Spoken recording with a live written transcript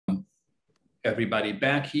everybody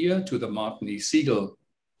back here to the Martini Segal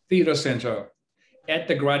Theatre Center at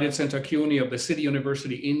the Graduate Center CUNY of the City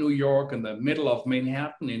University in New York, in the middle of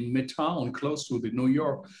Manhattan, in Midtown, close to the New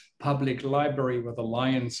York Public Library, where the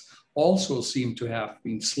lions also seem to have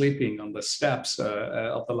been sleeping on the steps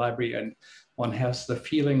of the library. And one has the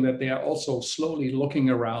feeling that they are also slowly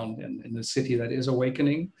looking around in the city that is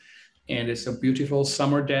awakening. And it's a beautiful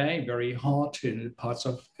summer day, very hot, and parts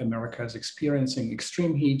of America is experiencing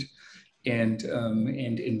extreme heat. And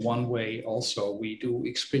in one way also, we do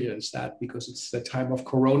experience that because it's the time of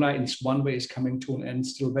Corona. In one way is coming to an end,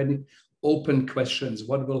 still very open questions.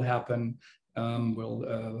 What will happen?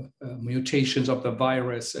 Will mutations of the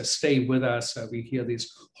virus stay with us? We hear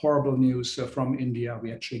this horrible news from India.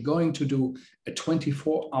 We're actually going to do a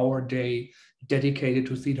 24-hour day dedicated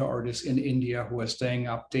to theater artists in India who are staying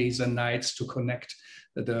up days and nights to connect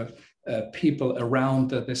the people around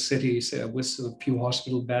the cities with the few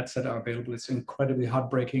hospital beds that are available. It's incredibly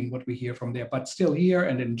heartbreaking what we hear from there. But still here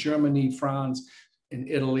and in Germany, France, in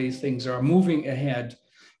Italy, things are moving ahead.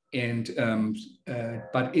 And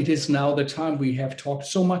but it is now the time we have talked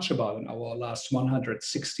so much about in our last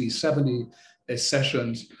 160, 70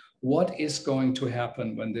 sessions. What is going to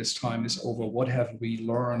happen when this time is over? What have we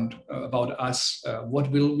learned about us? What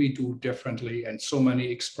will we do differently? And so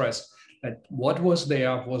many expressed that what was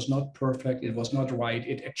there was not perfect, it was not right,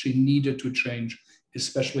 it actually needed to change,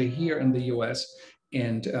 especially here in the US.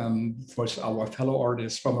 And for our fellow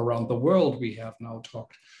artists from around the world, we have now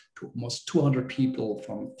talked to almost 200 people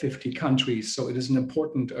from 50 countries. So it is an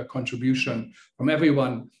important contribution from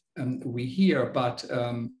everyone we hear. But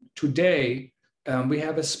today, we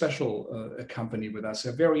have a special company with us,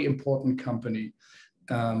 a very important company.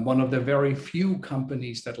 One of the very few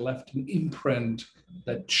companies that left an imprint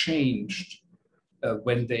that changed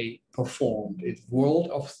when they performed. Its world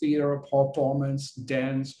of theater, performance,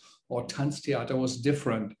 dance, or Tanztheater was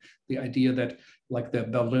different. The idea that like the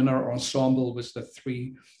Berliner ensemble with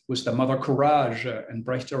the Mother Courage and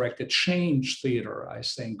Brecht directed changed theater. I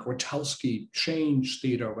think Grotowski changed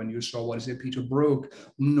theater when you saw, what is it, Peter Brook,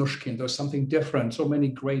 Mnuchin, there's something different. So many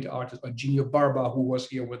great artists, Eugenio Barba, who was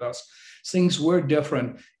here with us. Things were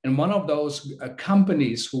different. And one of those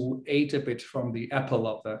companies who ate a bit from the apple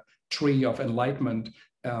of the tree of enlightenment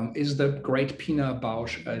is the great Pina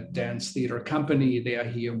Bausch dance theater company. They are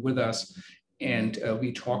here with us. And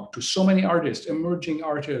we talk to so many artists, emerging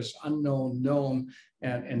artists, unknown, known.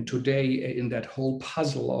 And today in that whole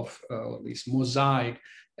puzzle of this mosaic,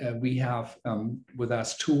 we have with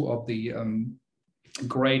us two of the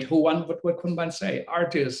great, what can one say,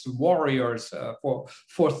 artists, warriors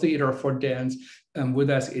for theater, for dance.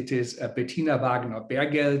 With us, it is Bettina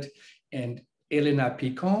Wagner-Bergelt and Héléna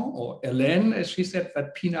Pikon, or Hélène, as she said,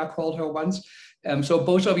 that Pina called her once. So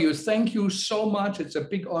both of you, thank you so much. It's a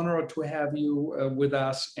big honor to have you with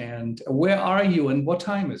us. And where are you and what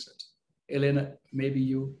time is it? Hélèna, maybe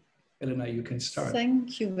you, Hélèna, you can start.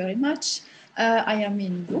 Thank you very much. I am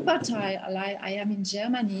in Wuppertal. I am in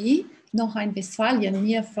Germany, Nordrhein-Westfalen,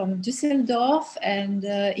 near from Düsseldorf, and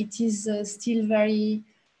it is still very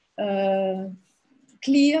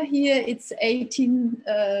clear here. It's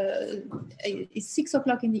it's 6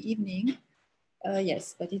 o'clock in the evening.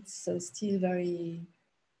 Yes, but it's still very,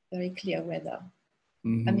 very clear weather.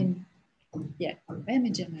 Mm-hmm. I mean, yeah, I am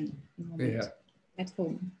in Germany at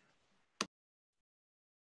home.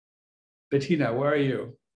 Bettina, where are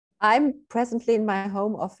you? I'm presently in my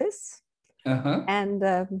home office. And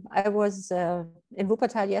I was in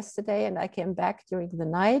Wuppertal yesterday, and I came back during the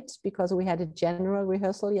night because we had a general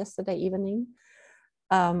rehearsal yesterday evening.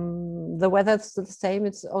 The weather's the same.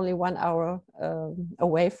 It's only 1 hour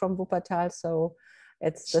away from Wuppertal, so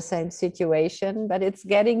it's the same situation, but it's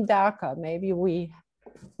getting darker. Maybe we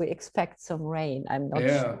expect some rain. I'm not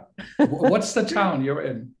sure. What's the town you're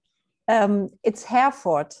in? It's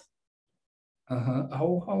Herford.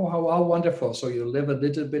 How wonderful. So you live a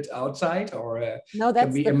little bit outside, or no,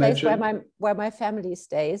 that's the place where my family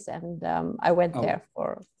stays, and I went there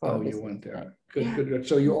for you went there. Good.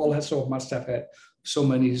 So you also must have had so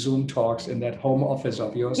many Zoom talks in that home office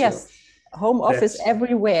of yours. Yes, home office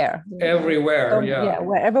everywhere. Everywhere, yeah.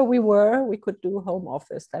 Wherever we were, we could do home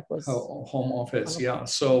office. That was home office. Yeah.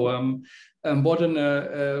 So what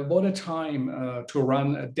a time to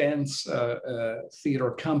run a dance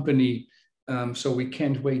theater company. So we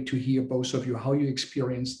can't wait to hear both of you how you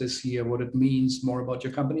experienced this year, what it means, more about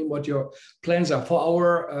your company, what your plans are. For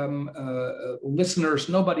our listeners,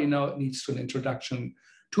 nobody now needs an introduction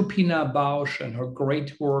to Pina Bausch and her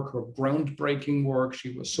great work, her groundbreaking work.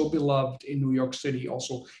 She was so beloved in New York City,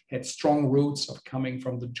 also had strong roots of coming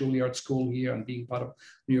from the Juilliard School here and being part of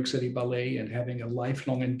New York City Ballet and having a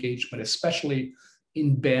lifelong engagement, especially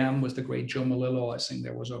in BAM with the great Joe Melillo. I think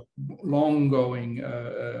there was a long-going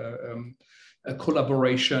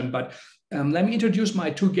collaboration. But let me introduce my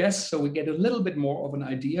two guests so we get a little bit more of an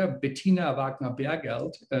idea. Bettina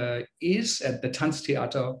Wagner-Bergelt is at the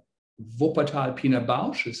Tanztheater Wuppertal Pina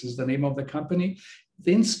Bausch. This is the name of the company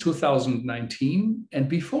since 2019. And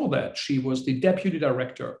before that, she was the deputy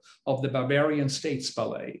director of the Bayerisches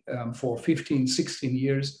Staatsballett for 15, 16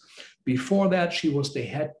 years. Before that, she was the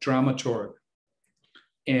head dramaturg.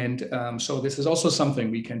 And so this is also something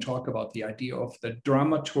we can talk about, the idea of the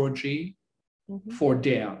dramaturgy for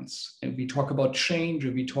dance. And we talk about change,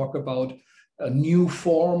 and we talk about new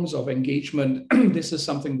forms of engagement. This is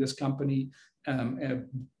something this company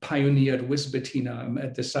pioneered with Bettina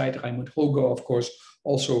at the site. Raimund Hoger, of course,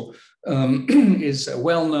 also is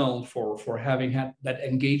well known for having had that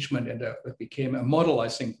engagement, and it became a model, I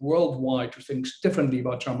think, worldwide to think differently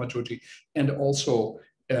about dramaturgy and also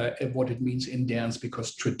what it means in dance,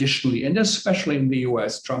 because traditionally, and especially in the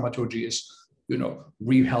US, dramaturgy is, you know,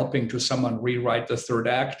 helping to someone rewrite the third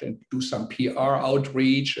act and do some PR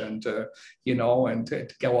outreach and, you know, and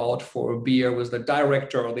go out for a beer with the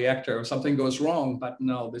director or the actor if something goes wrong. But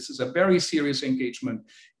no, this is a very serious engagement.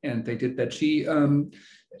 And they did that. She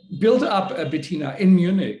built up Bettina in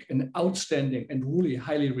Munich, an outstanding and really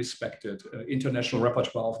highly respected international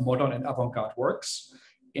repertoire of modern and avant-garde works.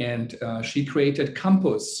 And she created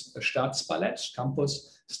Campus Staatsballett,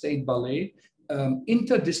 Campus State Ballet,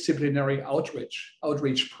 interdisciplinary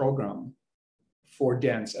outreach program for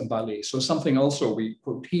dance and ballet. So something also we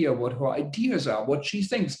put here, what her ideas are, what she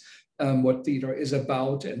thinks, what theater is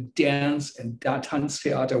about, and dance and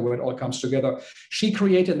Tanztheater, where it all comes together. She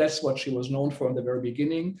created, that's what she was known for in the very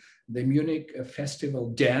beginning, the Munich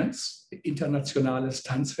Festival Dance, the Internationales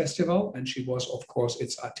Tanzfestival, and she was, of course,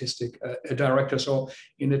 its artistic director. So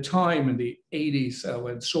in a time in the 80s,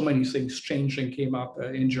 when so many things changed and came up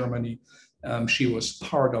in Germany, she was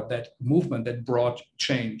part of that movement that brought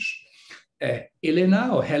change.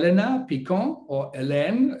 Héléna or Héléna Pikon, or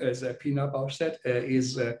Hélène, as Pina Bausch said,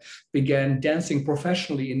 began dancing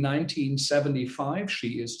professionally in 1975.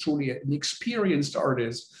 She is truly an experienced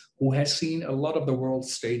artist who has seen a lot of the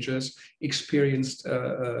world's stages, experienced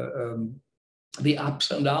the ups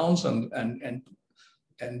and downs and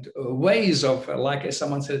ways of, like as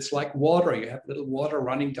someone said, it's like water. You have little water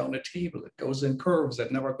running down a table. It goes in curves,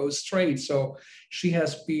 it never goes straight. So she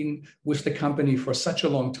has been with the company for such a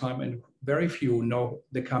long time, and very few know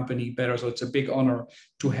the company better. So it's a big honor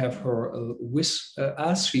to have her with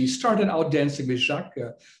us. She started out dancing with Jacques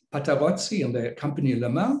Patarozzi and the company Le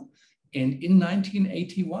Mans. And in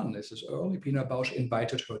 1981, this is early, Pina Bausch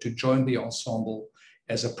invited her to join the ensemble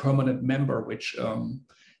as a permanent member, which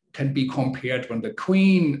can be compared when the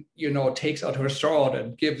Queen, you know, takes out her sword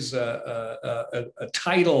and gives a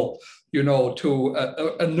title, you know, to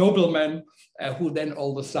a nobleman who then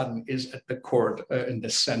all of a sudden is at the court in the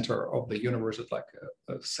center of the universe. It's like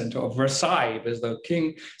a center of Versailles as the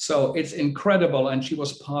king. So it's incredible. And she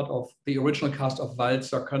was part of the original cast of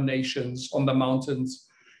Walzer, Carnations, On the Mountains,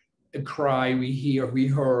 A Cry We Hear, We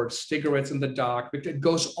Heard, Cigarettes in the Dark. It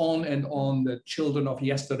goes on and on. The Children of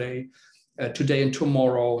Yesterday, Today and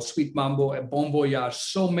Tomorrow, Sweet Mambo, and Bon Voyage.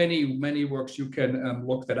 So many works. You can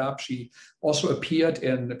look that up. She also appeared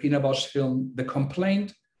in the Pina Bausch's film, The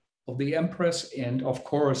Complaint of the Empress, and of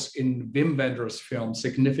course in Wim Wenders' film,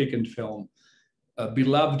 significant film, a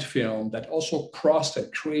beloved film that also crossed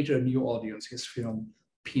and created a new audience, his film,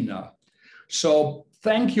 Pina. So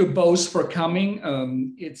thank you both for coming.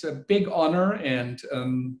 It's a big honor, and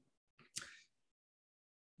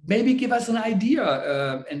maybe give us an idea.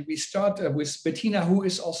 And we start with Bettina, who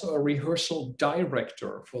is also a rehearsal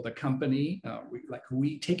director for the company.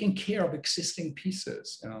 We taking care of existing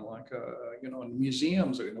pieces, you know, in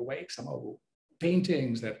museums or in a way, some of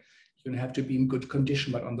paintings that you have to be in good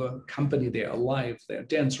condition, but on the company, they're alive, they're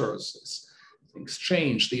dancers. Things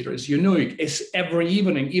change, theater is unique. It's every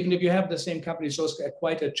evening, even if you have the same company, so it's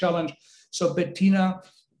quite a challenge. So Bettina,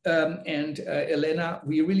 and Héléna,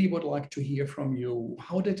 we really would like to hear from you.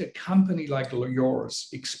 How did a company like yours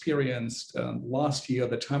experienced last year,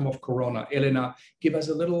 the time of Corona? Héléna, give us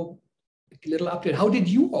a little update. How did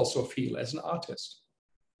you also feel as an artist?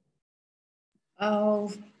 Yeah,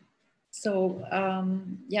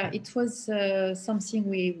 it was something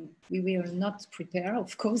we were not prepared.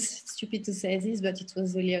 Of course, it's stupid to say this, but it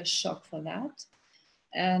was really a shock for that.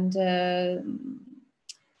 And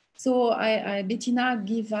So Bettina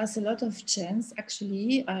gave us a lot of chance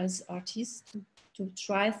actually as artists to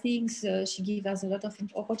try things. She gave us a lot of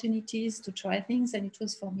opportunities to try things, and it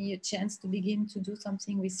was for me a chance to begin to do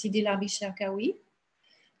something with Sidi Larbi-Cherkaoui,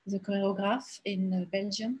 the choreographer in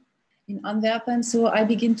Belgium, in Antwerpen. So I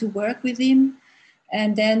began to work with him,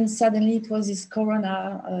 and then suddenly it was this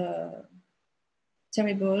Corona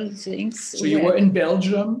terrible things. So you were in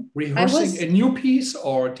Belgium rehearsing a new piece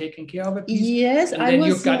or taking care of a piece? Yes, and then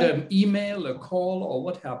you got an email, a call, or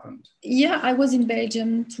what happened? Yeah, I was in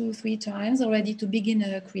Belgium 2-3 times already to begin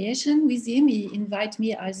a creation with him. He invited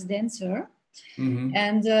me as dancer. Mm-hmm.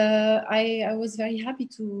 And I was very happy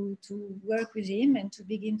to work with him and to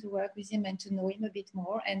begin to work with him and to know him a bit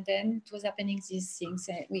more. And then it was happening these things.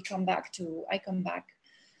 I come back to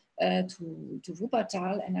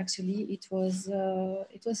Wuppertal, and actually it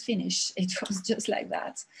was finished. It was just like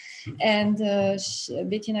that. And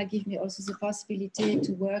Bettina gave me also the possibility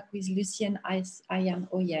to work with Lucien Ayam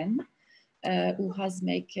Oyen, who has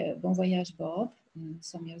made Bon Voyage Bob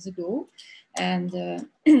some years ago. And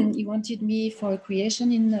he wanted me for a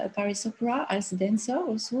creation in Paris Opera as a dancer,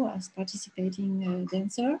 also as participating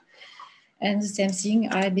dancer. And the same thing,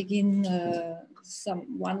 I begin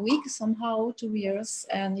 1 week somehow to rehearse,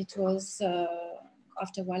 and it was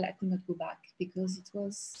after a while I could not go back because it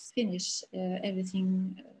was finished,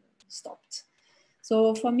 everything stopped.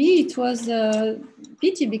 So for me it was a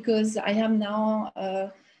pity because I am now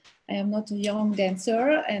I am not a young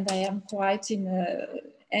dancer and I am quite in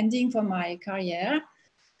ending for my career,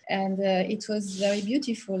 and it was very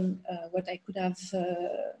beautiful what I could have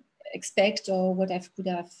expect or what I could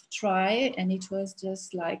have tried, and it was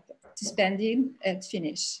just like spending and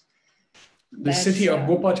finish. The city of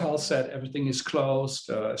Wuppertal said everything is closed,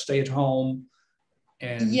 stay at home.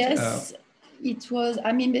 And yes, it was.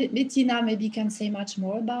 I mean, Bettina maybe can say much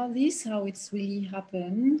more about this, how it's really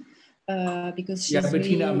happened. Because she's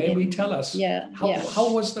Bettina, really maybe tell us. How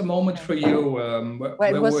was the moment for you?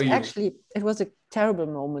 Well, it was actually a terrible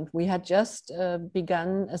moment. We had just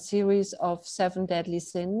begun a series of 7 Deadly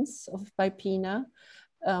Sins by Pina,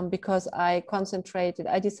 because I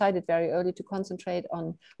decided very early to concentrate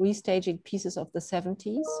on restaging pieces of the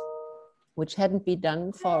 70s, which hadn't been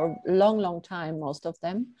done for a long time, most of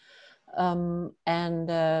them. And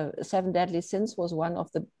 7 Deadly Sins was one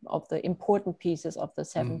of the important pieces of the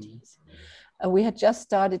 70s. We had just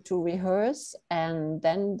started to rehearse, and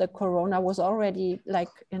then the corona was already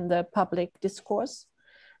like in the public discourse.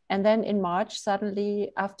 And then in March,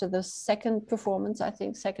 suddenly after the second performance, I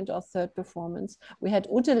think second or third performance, we had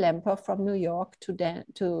Ute Lemper from New York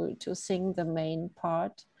to sing the main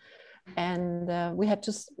part. And we had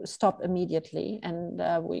to stop immediately, and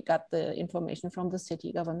we got the information from the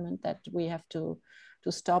city government that we have to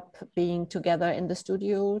stop being together in the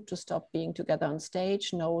studio, to stop being together on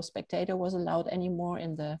stage. No spectator was allowed anymore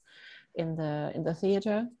in the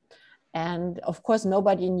theater, and of course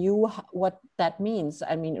nobody knew what that means.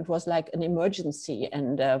 I mean, it was like an emergency,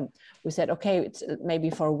 and we said, okay, it's maybe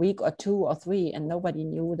for a week or 2 or 3, and nobody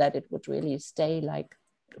knew that it would really stay like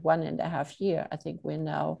 1.5 years. I think we're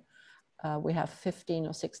now. We have 15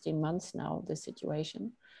 or 16 months now, this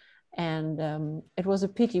situation. And it was a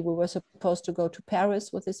pity. We were supposed to go to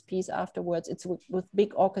Paris with this piece afterwards. It's with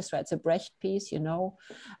big orchestra. It's a Brecht piece, you know.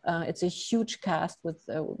 It's a huge cast with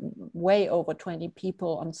way over 20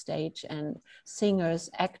 people on stage and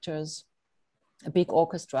singers, actors, a big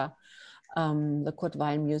orchestra. The Kurt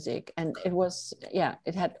Weill music, and it was,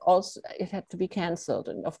 it had to be cancelled.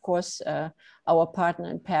 And of course our partner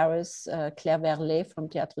in Paris, Claire Verlet from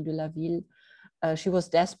Théâtre de la Ville, she was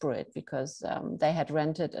desperate because they had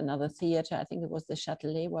rented another theater. I think it was the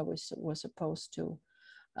Châtelet where we were supposed to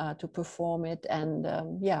perform it, and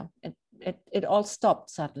it all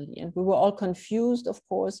stopped suddenly, and we were all confused. Of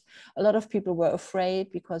course, a lot of people were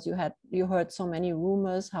afraid because you heard so many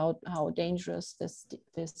rumors how dangerous this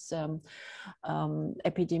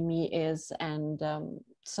epidemic is, and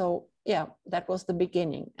so that was the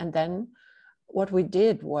beginning. And then what we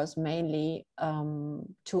did was mainly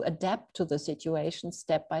to adapt to the situation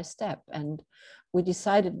step by step. And we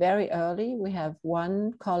decided very early. We have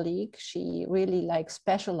one colleague, she really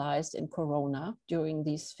specialized in Corona during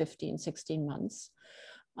these 15-16 months.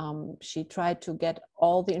 She tried to get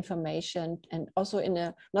all the information, and also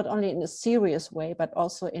not only in a serious way, but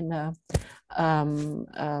also in a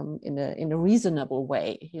reasonable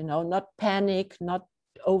way, you know, not panic, not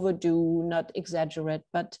overdo, not exaggerate,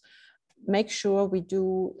 but make sure we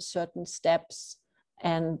do certain steps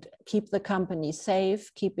and keep the company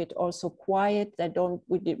safe, keep it also quiet.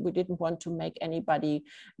 We didn't want to make anybody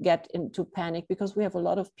get into panic, because we have a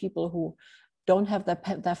lot of people who don't have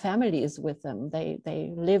their families with them.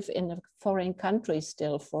 They live in a foreign country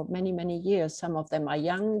still for many, many years. Some of them are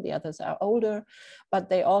young, the others are older, but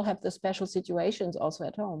they all have the special situations also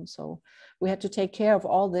at home. So we had to take care of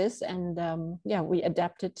all this, and yeah, we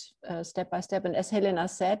adapted step by step. And as Héléna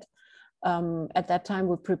said, at that time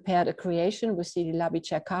we prepared a creation with Sidi Labi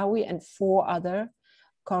Cherkaoui and 4 other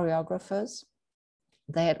choreographers.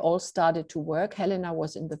 They had all started to work. Héléna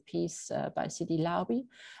was in the piece by Sidi Labi.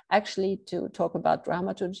 Actually, to talk about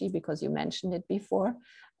dramaturgy, because you mentioned it before,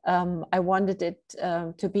 I wanted it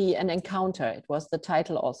to be an encounter. It was the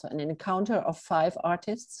title also, an encounter of 5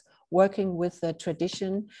 artists working with the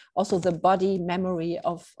tradition, also the body memory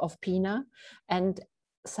of Pina, and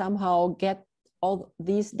somehow get all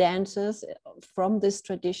these dancers from this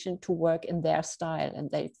tradition to work in their style.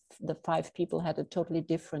 And the 5 people had a totally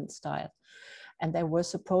different style. And they were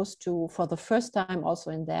supposed to, for the first time also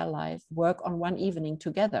in their life, work on one evening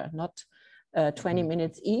together, not 20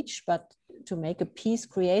 minutes each, but to make a piece,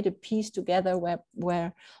 create a piece together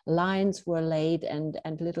where lines were laid and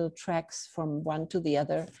little tracks from one to the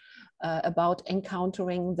other about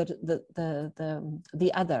encountering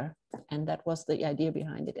the other. And that was the idea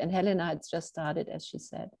behind it. And Héléna had just started, as she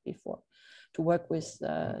said before, to work with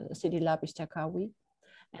Sidi Labi Cherkaoui.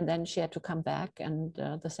 And then she had to come back, and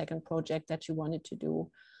the second project that she wanted to do,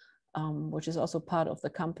 which is also part of the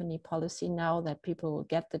company policy now, that people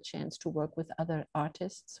get the chance to work with other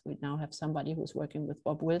artists. We now have somebody who's working with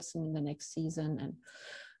Bob Wilson in the next season,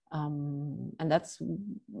 and that's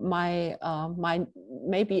my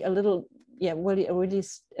maybe a little, yeah, really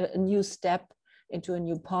a new step into a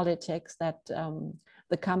new politics, that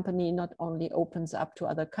the company not only opens up to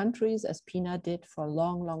other countries, as Pina did for a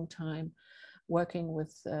long, long time, working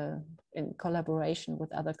with in collaboration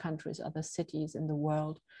with other countries, other cities in the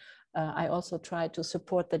world. I also try to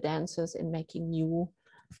support the dancers in making new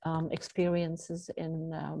experiences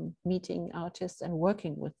in meeting artists and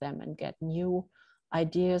working with them, and get new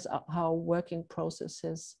ideas of how working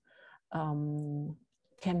processes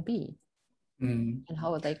can be. And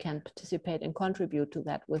how they can participate and contribute to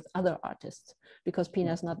that with other artists, because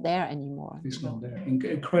Pina's not there anymore. He's not there.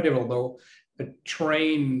 Incredible, though. A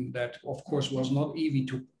train that, of course, was not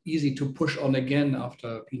easy to push on again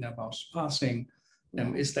after Pina Bausch's passing.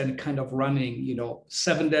 Is then kind of running,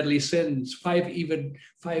 7 deadly sins, 5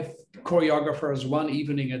 choreographers, 1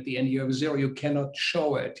 evening at the end. You have 0, you cannot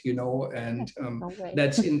show it, and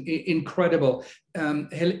that's incredible.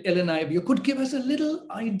 Héléna, if you could give us a little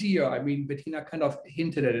idea, I mean, Bettina kind of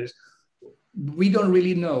hinted at it. We don't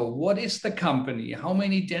really know. What is the company? How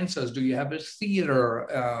many dancers? Do you have a theater?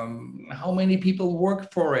 How many people work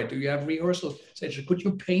for it? Do you have rehearsals? Could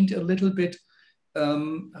you paint a little bit?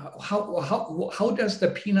 How does the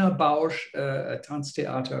Pina Bausch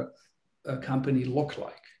Tanztheater company look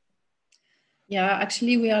like? Yeah,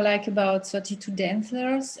 actually we are like about 32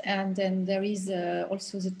 dancers, and then there is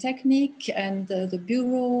also the technique and the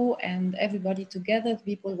bureau and everybody together,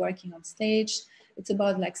 people working on stage. It's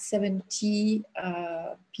about like 70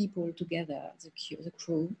 people together, the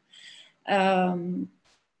crew.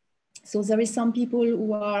 So there is some people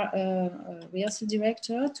who are rehearsal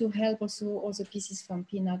director to help also all the pieces from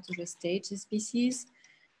Pina to the stage, these pieces.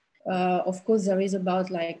 Of course, there is about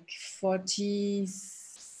like 42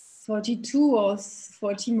 or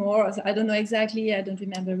 40 more. I don't know exactly, I don't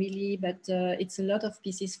remember really, but it's a lot of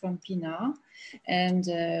pieces from Pina. And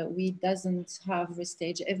we doesn't have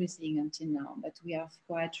restage everything until now, but we have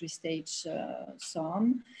quite restage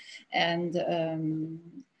some. And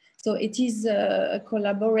so it is a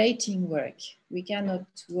collaborating work. We cannot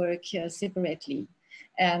work separately.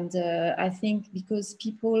 And I think because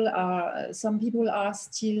some people are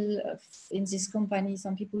still in this company,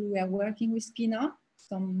 some people who are working with Pina,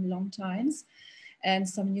 some long times, and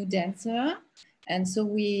some new dancer. And so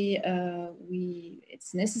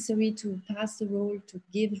it's necessary to pass the role, to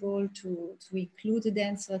give the role, to include the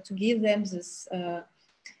dancer, to give them this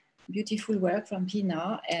beautiful work from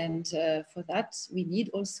Pina, and for that we need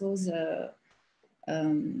also the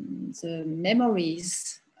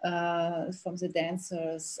memories from the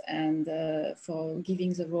dancers, and for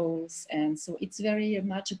giving the roles, and so it's very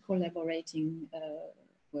much a collaborating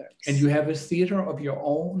work. And you have a theater of your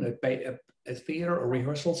own, a theater or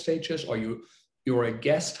rehearsal stages, or you're a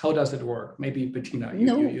guest? How does it work? Maybe Bettina.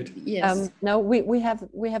 Yes. No, we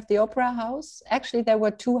have the opera house. Actually, there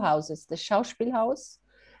were 2 houses: the Schauspielhaus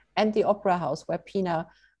and the opera house, where Pina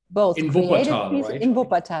both in Wuppertal, right? In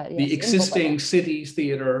Wuppertal, yes. The existing city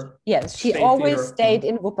theater. Yes, she always stayed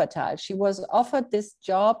in Wuppertal. She was offered this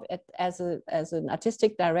job as an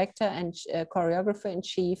artistic director and choreographer in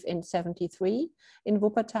chief in '73 in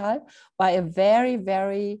Wuppertal by a very,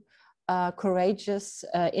 very courageous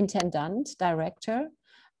intendant, director.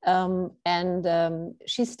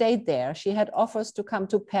 She stayed there. She had offers to come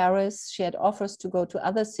to Paris. She had offers to go to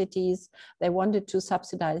other cities. They wanted to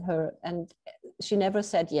subsidize her, and she never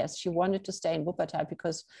said yes. She wanted to stay in Wuppertal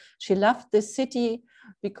because she loved this city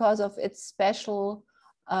because of its special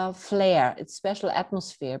flair, its special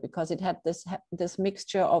atmosphere, because it had this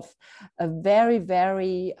mixture of a very,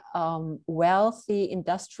 very wealthy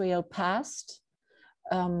industrial past,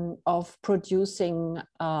 of producing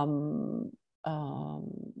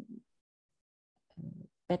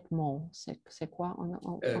vêtements, c'est quoi?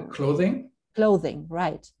 Clothing,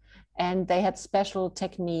 right. And they had special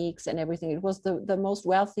techniques and everything. It was the most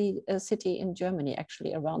wealthy city in Germany,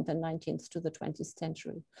 actually, around the 19th to the 20th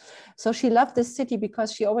century. So she loved this city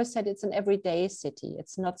because she always said it's an everyday city.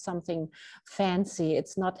 It's not something fancy.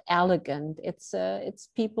 It's not elegant. It's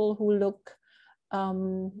people who look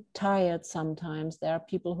tired sometimes. There are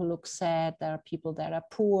people who look sad. There are people that are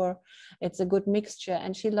poor. It's a good mixture,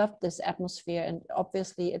 and she loved this atmosphere, and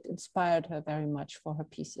obviously it inspired her very much for her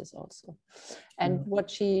pieces also. And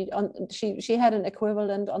what she had an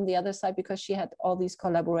equivalent on the other side, because she had all these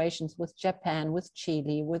collaborations with Japan, with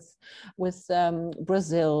Chile, with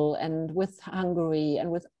Brazil, and with Hungary,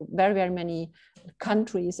 and with very, very many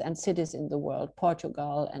countries and cities in the world,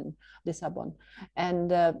 Portugal and Lisbon.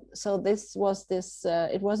 And so this was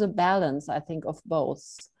it was a balance, I think, of both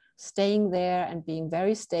staying there and being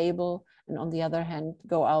very stable, and on the other hand,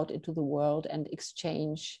 go out into the world and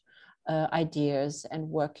exchange ideas and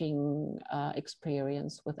working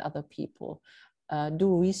experience with other people.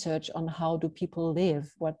 Do research on how do people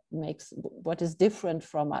live, what is different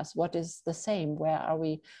from us, what is the same, where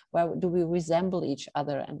do we resemble each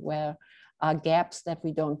other, and where are gaps that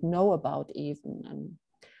we don't know about even,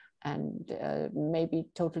 and maybe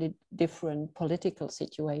totally different political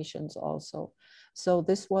situations also. So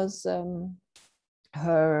this was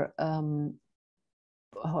her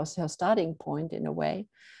starting point in a way,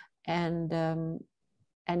 and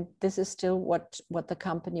this is still where the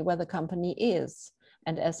company is.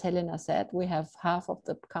 And as Héléna said, we have half of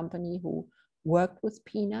the company who worked with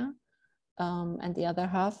Pina, and the other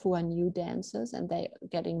half who are new dancers, and they're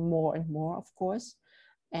getting more and more, of course.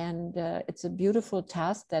 And it's a beautiful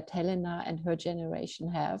task that Héléna and her generation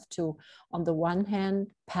have to, on the one hand,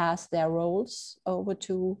 pass their roles over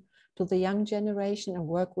to the young generation and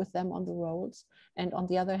work with them on the roles. And on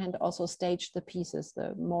the other hand, also stage the pieces,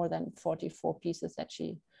 the more than 44 pieces that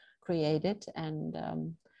she created. And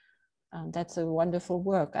that's a wonderful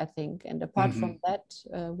work, I think. And apart from that,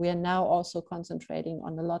 we are now also concentrating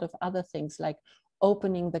on a lot of other things, like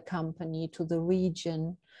opening the company to the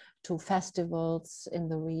region, to festivals in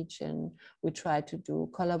the region. We try to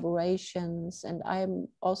do collaborations, and I'm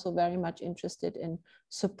also very much interested in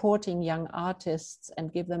supporting young artists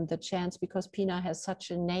and give them the chance, because Pina has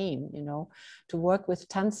such a name, you know, to work with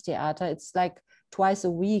Tanztheater. It's like twice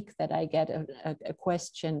a week that I get a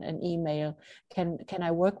question, an email. Can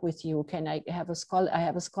I work with you? Can I have I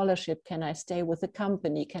have a scholarship? Can I stay with the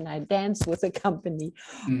company? Can I dance with the company?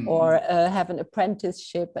 Or have an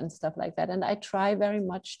apprenticeship and stuff like that? And I try very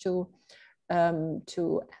much to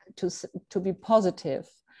be positive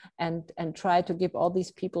and try to give all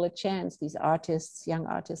these people a chance, these artists, young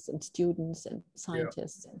artists and students and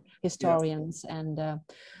scientists and historians. And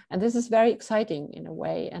this is very exciting in a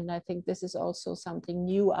way. And I think this is also something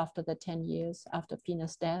new after the 10 years after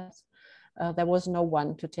Pina's death. There was no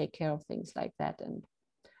one to take care of things like that. And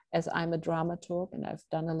as I'm a dramaturg and I've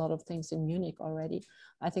done a lot of things in Munich already,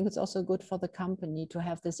 I think it's also good for the company to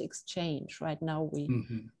have this exchange. Right now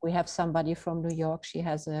we have somebody from New York. She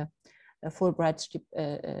has a Fulbright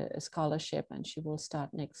scholarship, and she will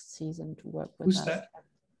start next season to work with us. Who's that?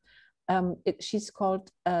 She's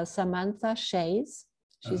called Samantha Shays.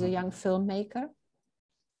 She's a young filmmaker.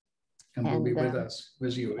 And will be with us,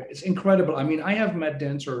 with you. It's incredible. I mean, I have met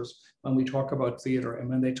dancers when we talk about theater, and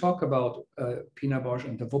when they talk about Pina Bausch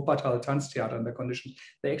and the Wuppertal Tanztheater and the conditions,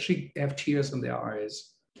 they actually have tears in their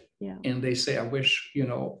eyes. Yeah. And they say, I wish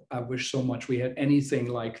so much we had anything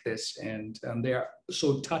like this. And they are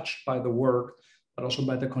so touched by the work, but also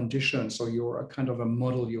by the conditions. So you're a kind of a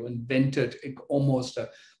model. You invented almost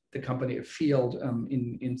the company, a field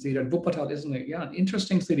in theater. And Wuppertal isn't an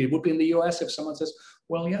interesting city. It would be in the US if someone says,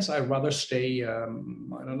 well, yes, I'd rather stay, I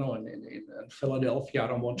don't know, in Philadelphia. I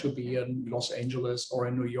don't want to be in Los Angeles or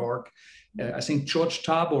in New York. I think George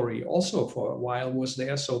Tabori also for a while was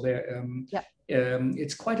there. So there,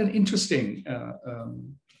 it's quite an interesting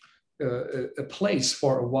a place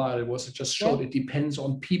for a while. It was just showed. It depends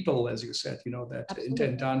on people, as you said, you know, that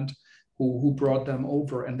intendant who brought them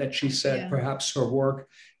over, and that she said perhaps her work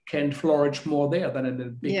can flourish more there than in the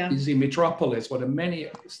big busy metropolis. What many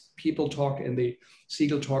people talk in the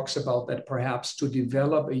Segal talks about, that perhaps to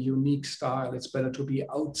develop a unique style, it's better to be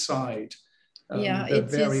outside the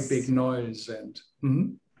very big noise. And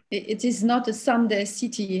it is not a Sunday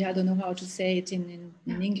city. I don't know how to say it in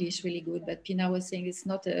English really good, but Pina was saying it's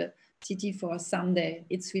not a city for a Sunday.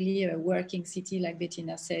 It's really a working city, like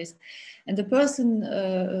Bettina says. And the person,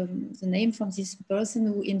 the name from this person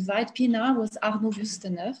who invited Pina was Arno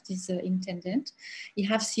Wüstener, this intendant. You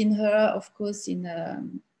have seen her, of course, in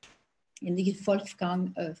the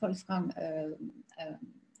Wolfgang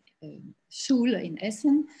Schule in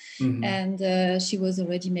Essen, and she was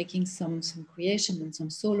already making some creation and some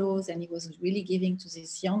solos, and he was really giving to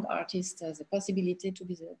this young artist the possibility to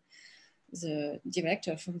be the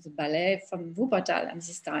director from the ballet from Wuppertal at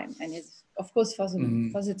this time. And it's, of course, for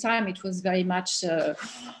the time, it was very much,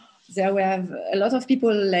 there were a lot of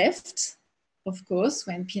people left, of course,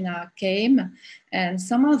 when Pina came, and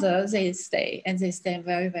some others, they stay, and they stay a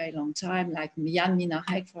very, very long time, like Jan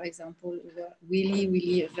Minarek, for example, who were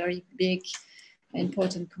really a very big,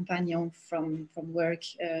 important companion from work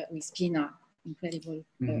with Pina. Incredible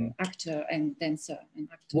actor and dancer and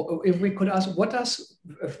actor. Well, if we could ask, what does,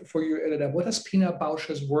 for you, Héléna, what does Pina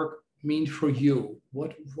Bausch's work mean for you?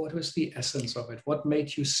 What was the essence of it? What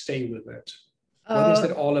made you stay with it? What is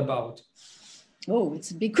it all about? Oh,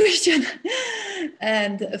 it's a big question.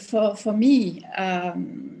 And for me,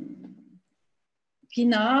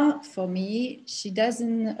 Pina, for me, she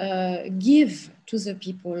doesn't give to the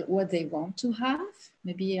people what they want to have.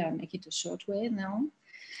 Maybe I make it a short way now.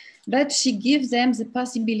 But she gives them the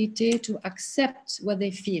possibility to accept what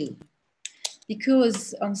they feel.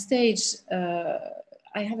 Because on stage,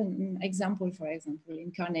 I have an example, for example,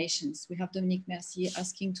 incarnations. We have Dominique Mercier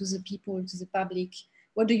asking to the people, to the public,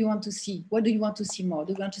 what do you want to see? What do you want to see more?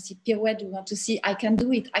 Do you want to see pirouette? Do you want to see, I can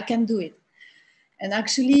do it, I can do it? And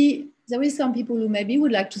actually, there is some people who maybe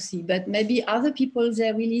would like to see, but maybe other people,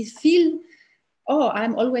 they really feel, oh,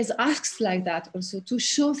 I'm always asked like that also to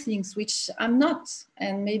show things which I'm not.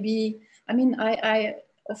 And maybe, I mean, I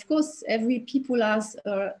of course, every people has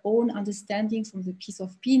her own understanding from the piece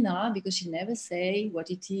of Pina, because she never say what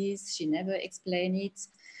it is, she never explain it.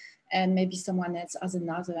 And maybe someone else has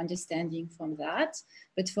another understanding from that.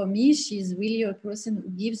 But for me, she's really a person who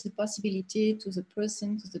gives the possibility to the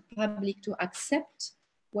person, to the public, to accept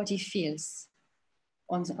what he feels.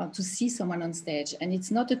 To see someone on stage. And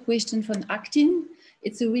it's not a question from acting,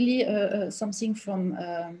 it's really something from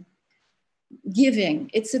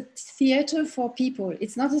giving. It's a theater for people.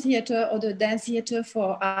 It's not a theater or the dance theater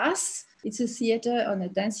for us, it's a theater and a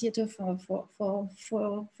dance theater for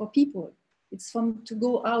people. It's to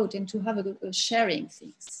go out and to have a sharing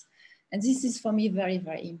things. And this is for me very,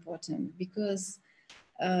 very important, because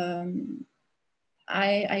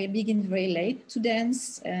I began very late to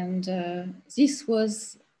dance, and this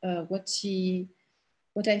was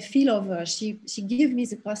what I feel of her. She gave me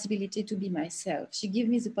the possibility to be myself. She gave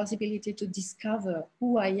me the possibility to discover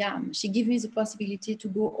who I am. She gave me the possibility to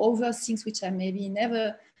go over things which I maybe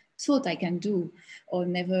never thought I can do or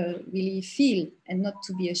never really feel, and not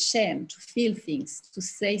to be ashamed to feel things, to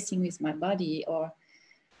say things with my body, or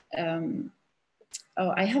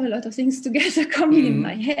I have a lot of things together coming in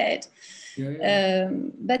my head.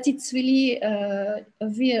 But it's really a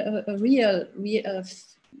real,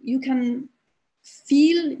 you can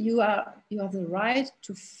feel, you have the right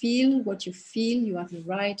to feel what you feel, you have the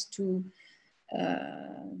right to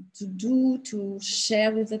do, to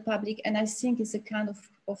share with the public. And I think it's a kind of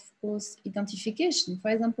course, identification. For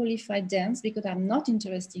example, if I dance, because I'm not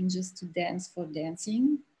interested just to dance for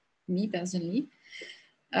dancing, me personally,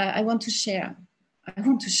 I want to share. I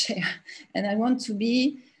want to share, and I want to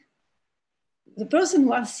be the person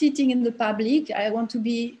who is sitting in the public. I want to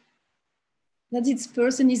be that this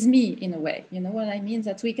person is me in a way. You know what I mean?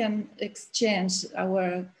 That we can exchange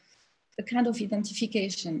a kind of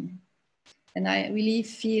identification. And I really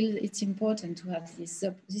feel it's important to have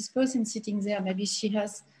this person sitting there. Maybe she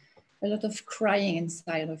has a lot of crying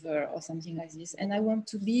inside of her or something like this. And I want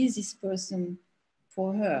to be this person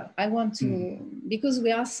for her. I want to, because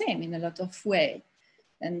we are same in a lot of ways.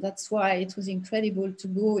 And that's why it was incredible to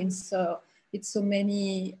go in so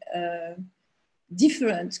many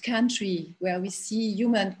different countries where we see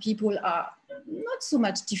human people are not so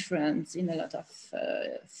much different in a lot of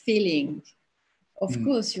feeling. Of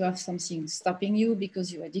course, you have something stopping you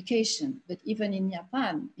because your education, but even in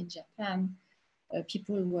Japan,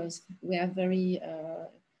 people were very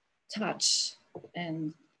touched.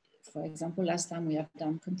 And for example, last time we have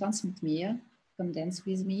done Come Dance with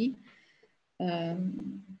Me,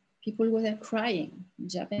 people were there crying.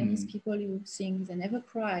 Japanese people who sing, they never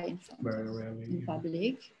cry in front in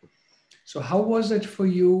public. So how was it for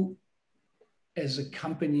you as a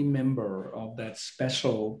company member of that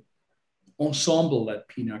special ensemble that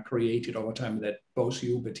Pina created over time, that both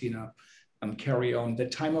you, Bettina, carry on? The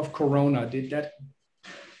time of Corona, did that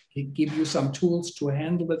give you some tools to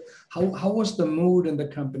handle it? How was the mood in the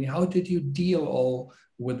company? How did you deal all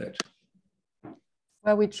with it?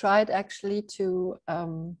 Well, we tried actually to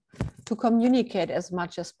communicate as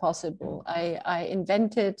much as possible. I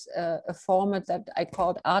invented a format that I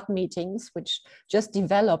called art meetings, which just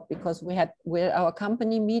developed because we had our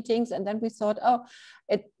company meetings, and then we thought, oh,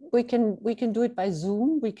 we can do it by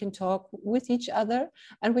Zoom. We can talk with each other,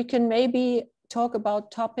 and we can maybe talk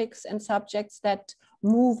about topics and subjects that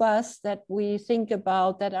move us, that we think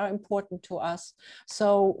about, that are important to us.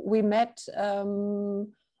 So we met,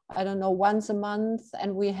 I don't know, once a month,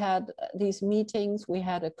 and we had these meetings. We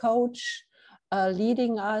had a coach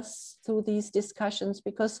leading us through these discussions,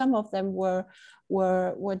 because some of them were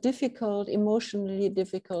difficult, emotionally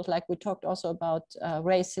difficult. Like we talked also about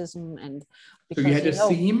racism, and because, so you had a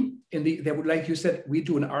theme in they would, like you said, we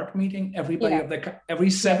do an art meeting. Everybody every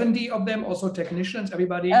 70 of them, also technicians,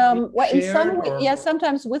 everybody. Well, in some,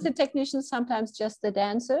 sometimes with the technicians, sometimes just the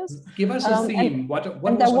dancers. Give us a theme. What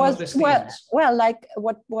was one of the themes? Well, like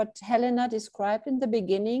what Héléna described in the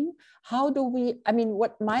beginning. How do we? I mean,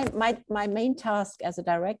 what my main task as a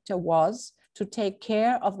director was to take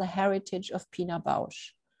care of the heritage of Pina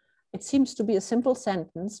Bausch. It seems to be a simple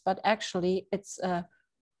sentence, but actually it's a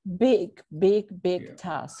big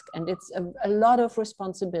task, and it's a lot of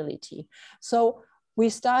responsibility. So we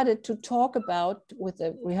started to talk about, with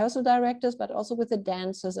the rehearsal directors, but also with the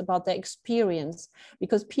dancers, about their experience,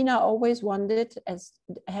 because Pina always wanted, as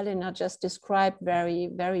Héléna just described very,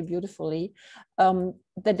 very beautifully,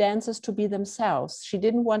 the dancers to be themselves. She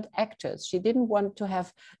didn't want actors. She didn't want to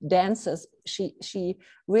have dancers. She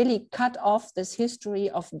really cut off this history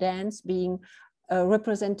of dance being a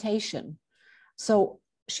representation. So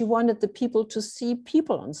she wanted the people to see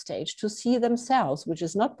people on stage, to see themselves, which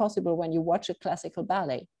is not possible when you watch a classical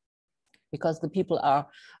ballet, because the people are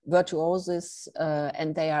virtuosos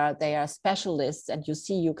and they are specialists, and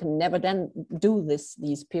you can never then do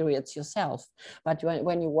these periods yourself. But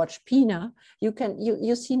when you watch Pina,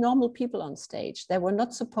 you see normal people on stage. They were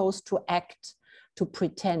not supposed to act, to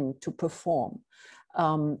pretend, to perform.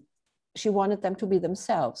 She wanted them to be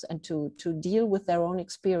themselves and to deal with their own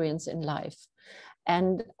experience in life.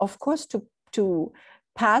 And of course, to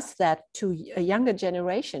pass that to a younger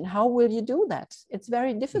generation, how will you do that? It's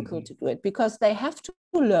very difficult to do it, because they have to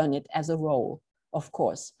learn it as a role, of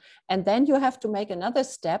course. And then you have to make another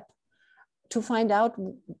step to find out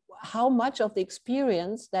how much of the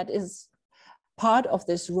experience that is part of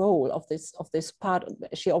this role, of this part.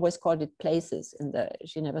 She always called it places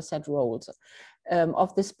she never said roles,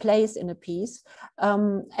 of this place in a piece,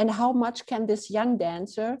 and how much can this young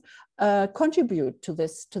dancer contribute to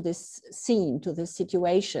this scene, to this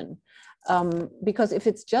situation. Because if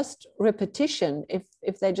it's just repetition,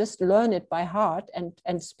 if they just learn it by heart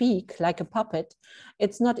and speak like a puppet,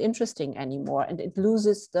 it's not interesting anymore, and it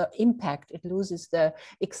loses the impact, it loses the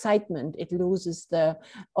excitement, it loses the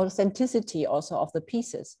authenticity also of the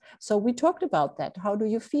pieces. So we talked about that. How do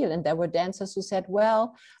you feel? And there were dancers who said,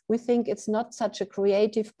 well, we think it's not such a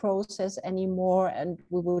creative process anymore, and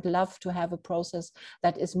we would love to have a process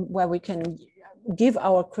that is where we can give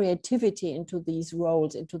our creativity into these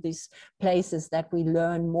roles, into these places that we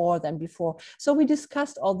learn more than before. So we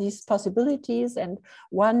discussed all these possibilities, and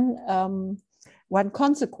one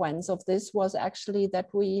consequence of this was actually that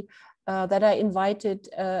I invited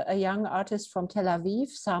a young artist from Tel Aviv,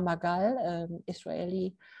 Sama Gal, an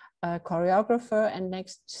Israeli choreographer, and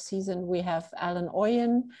next season we have Alan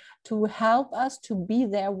Oyen to help us, to be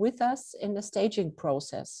there with us in the staging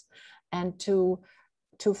process, and to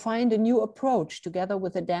find a new approach together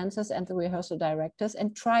with the dancers and the rehearsal directors,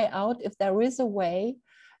 and try out if there is a way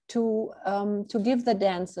to give the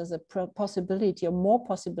dancers a possibility, or more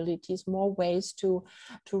possibilities, more ways to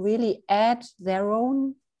really add their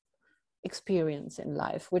own experience in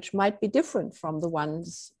life, which might be different from the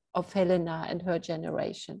ones of Héléna and her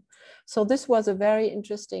generation. So this was a very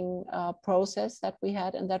interesting process that we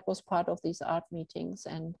had, and that was part of these art meetings,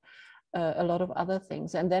 and a lot of other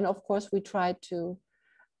things. And then, of course, we tried to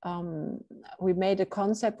we made a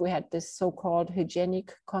concept. We had this so-called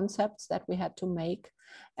hygienic concepts that we had to make,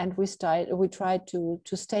 and we tried to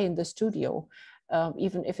stay in the studio,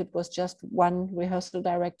 even if it was just one rehearsal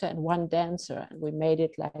director and one dancer, and we made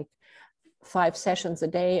it like 5 sessions a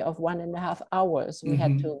day of 1.5 hours. We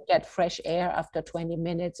had to get fresh air after 20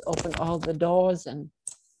 minutes, open all the doors, and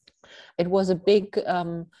it was a big,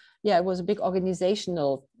 it was a big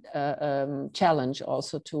organizational challenge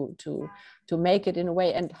also to make it in a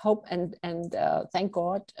way, and hope and thank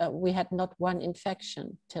God we had not one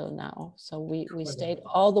infection till now. So we stayed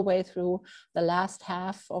all the way through the last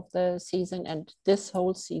half of the season and this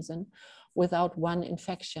whole season without one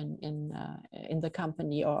infection in the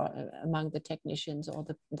company or among the technicians or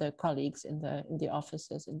the colleagues in the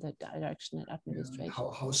offices, in the direction and administration.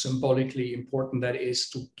 How symbolically important that is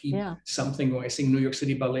to keep something. I think New York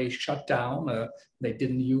City Ballet shut down. They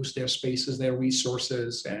didn't use their spaces, their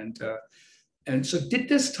resources, and so did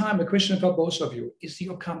this time, a question for both of you, is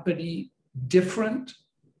your company different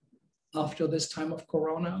after this time of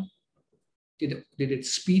Corona? Did it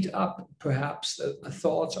speed up perhaps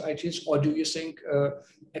thoughts, ideas, or do you think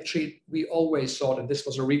actually we always thought, and this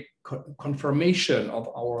was a confirmation of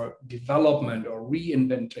our development or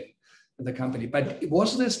reinventing the company, but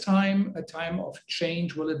was this time a time of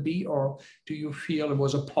change, will it be, or do you feel it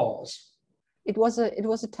was a pause? It was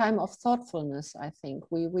a time of thoughtfulness, I think.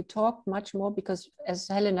 We talked much more because, as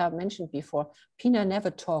Héléna mentioned before, Pina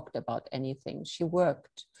never talked about anything. She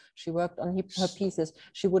worked on her pieces.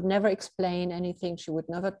 She would never explain anything. She would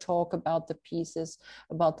never talk about the pieces,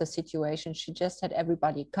 about the situation. She just had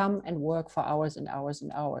everybody come and work for hours and hours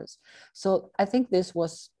and hours. So I think this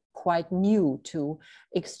was quite new, to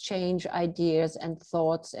exchange ideas and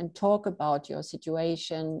thoughts and talk about your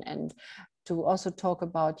situation, and to also talk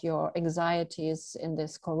about your anxieties in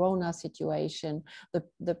this Corona situation.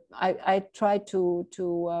 I try to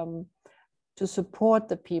support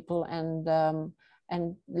the people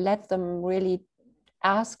and let them really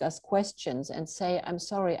ask us questions and say, I'm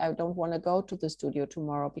sorry, I don't want to go to the studio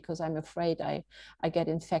tomorrow because I'm afraid I get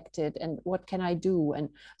infected, and what can I do? And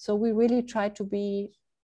so we really try to be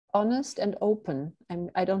honest and open. And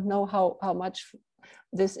I don't know how much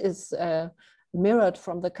this is mirrored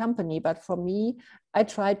from the company, but for me, I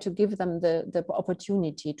tried to give them the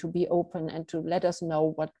opportunity to be open and to let us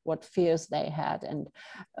know what fears they had. And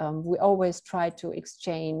we always try to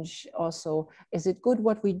exchange also, is it good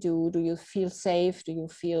what we do? Do you feel safe? Do you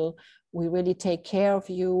feel we really take care of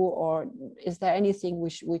you? Or is there anything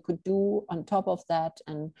we could do on top of that?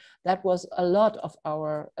 And that was a lot of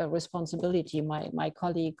our responsibility, my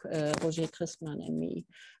colleague Roger Christmann and me,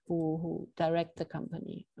 who direct the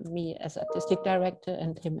company, me as artistic director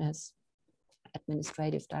and him as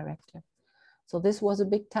administrative director. So this was a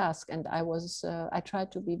big task, and I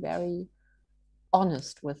tried to be very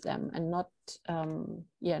honest with them and not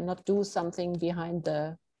do something behind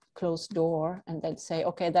the closed door and then say,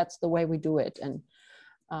 okay, that's the way we do it. And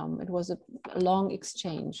it was a long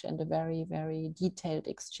exchange and a very, very detailed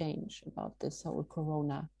exchange about this whole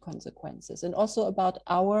Corona consequences, and also about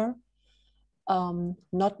our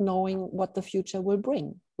not knowing what the future will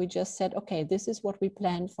bring. We just said, okay, this is what we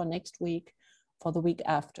planned for next week, for the week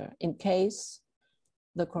after. In case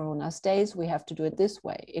the Corona stays, we have to do it this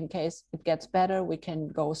way. In case it gets better, we can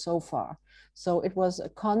go so far. So it was a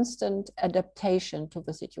constant adaptation to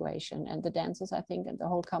the situation. And the dancers, I think, and the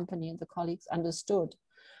whole company and the colleagues understood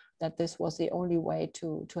that this was the only way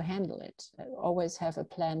to handle it. Always have a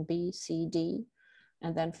plan B, C, D,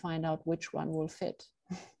 and then find out which one will fit.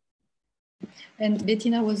 And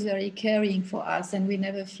Bettina was very caring for us, and we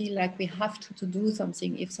never feel like we have to do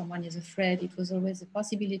something if someone is afraid. It was always a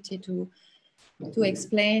possibility to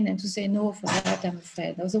explain and to say, no, for that I'm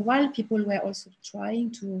afraid. Also, while people were also trying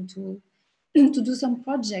to do some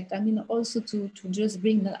project, I mean, also to just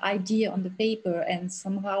bring the idea on the paper, and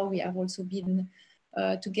somehow we have also been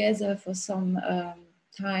together for some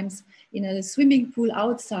times in a swimming pool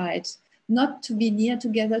outside, not to be near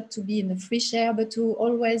together, to be in the fresh air, but to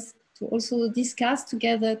also discuss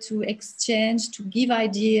together, to exchange, to give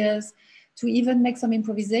ideas, to even make some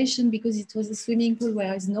improvisation, because it was a swimming pool where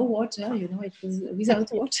there is no water, you know, it was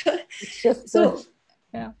without water. So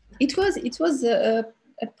it was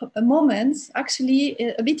a moment, actually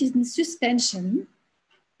a bit in suspension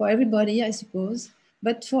for everybody, I suppose.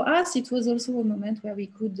 But for us, it was also a moment where we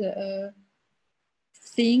could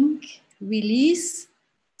think, release.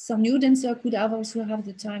 Some new dancer could also have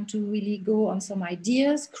the time to really go on some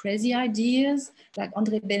ideas, crazy ideas, like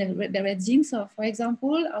André Bergelt, for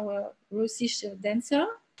example, our Russian dancer,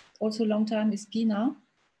 also long time with Pina.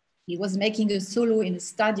 He was making a solo in a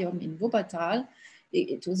stadium in Wuppertal.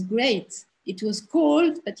 It was great. It was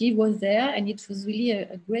cold, but he was there, and it was really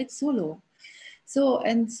a great solo. So,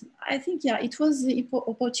 and I think, yeah, it was the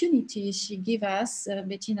opportunity she gave us,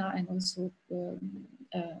 Bettina, and also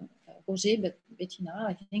Roger, but Bettina,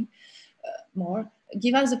 I think, more,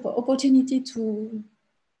 give us the opportunity to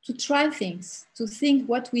try things, to think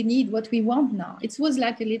what we need, what we want now. It was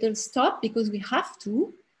like a little stop, because we have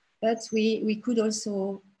to, but we could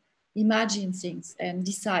also imagine things and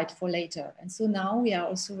decide for later. And so now we are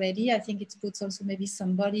also ready. I think it puts also maybe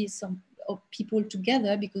some people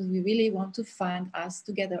together, because we really want to find us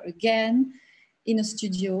together again in a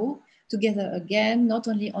studio, together again, not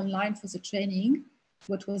only online for the training,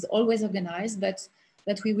 what was always organized, but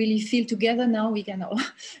that we really feel together now. We can.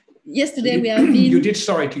 Yesterday we have been. You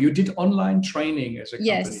did online training as a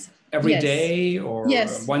company every day or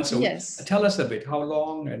once a week. Tell us a bit. How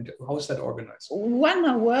long and how is that organized? 1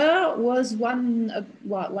 hour was 1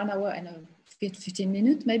 hour and 15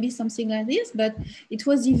 minutes, maybe something like this. But it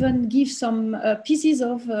was even give some pieces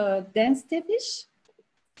of dance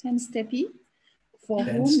teppy. For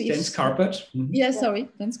dance carpet. Yeah, sorry,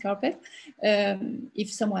 dance carpet.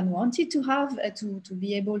 If someone wanted to have to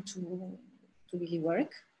be able to really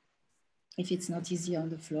work, if it's not easy on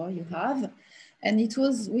the floor, you have. And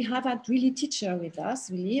we have had really teacher with us,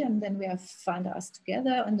 really, and then we have found us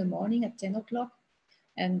together in the morning at 10 o'clock,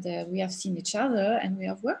 and we have seen each other and we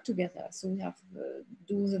have worked together. So we have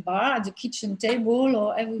do the bar at the kitchen table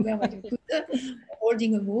or everywhere where you could,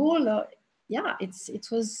 holding a wall. It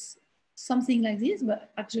was something like this,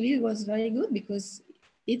 but actually it was very good because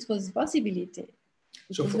it was a possibility.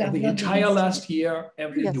 So for the entire last year,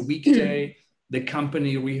 every weekday, the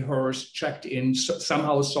company rehearsed, checked in,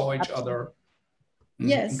 somehow saw each other.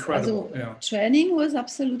 Yes, incredible. Training was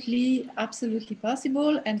absolutely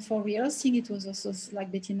possible, and for rehearsing it was also,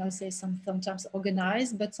 like Bettina says, sometimes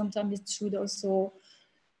organized, but sometimes it should also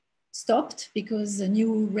stopped because the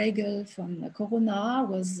new regel from Corona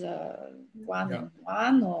was 1 and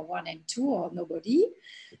 1 or 1 and 2 or nobody.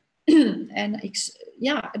 And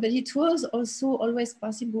but it was also always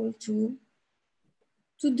possible to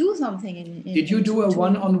do something. Did you do a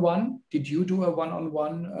one-on-one? Did you do a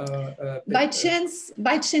one-on-one? By chance,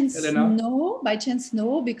 Héléna? no. By chance,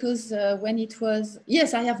 no, because when it was,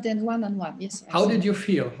 yes, I have done one-on-one. Yes. How did you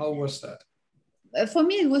feel? How was that? For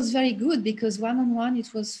me, it was very good because one-on-one,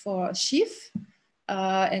 it was for Schiff.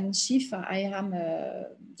 And Schiff, I am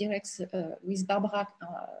direct with Barbara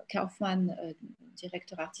Kaufmann,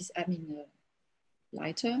 director artist,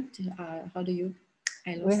 lighter. How do you?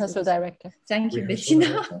 Rehearsal director. Thank you,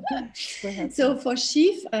 Bettina. So for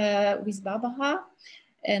Schiff, with Barbara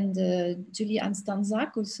and Julie Ann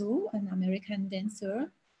Stanzak, also an American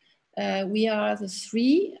dancer, we are the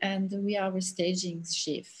three, and we are restaging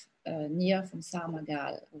Schiff. Near from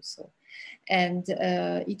Sarmagal also. And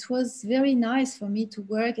it was very nice for me to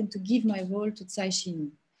work and to give my role to Tsai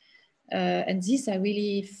Shin. And this, I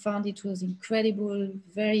really found it was incredible,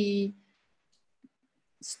 very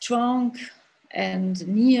strong and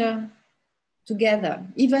near together.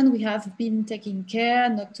 Even we have been taking care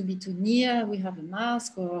not to be too near, we have a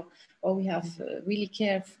mask or we have really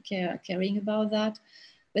caring about that.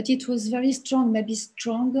 But it was very strong, maybe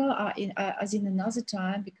stronger as in another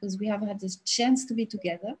time, because we have had this chance to be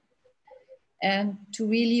together and to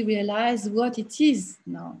really realize what it is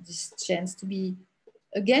now, this chance to be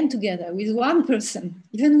again together with one person,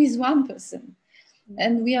 even with one person.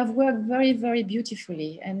 And we have worked very, very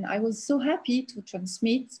beautifully. And I was so happy to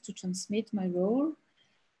transmit my role.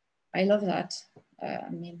 I love that.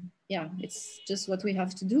 It's just what we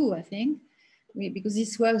have to do, I think. Because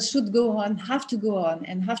this work should go on, have to go on,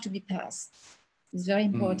 and have to be passed. It's very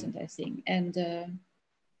important, I think. And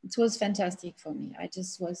it was fantastic for me. I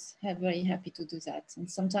just was very happy to do that. And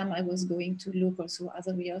sometimes I was going to look also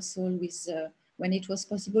other rehearsal with, when it was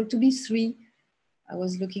possible to be three, I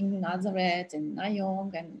was looking in Nazareth and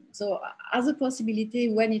Nayong. And so as a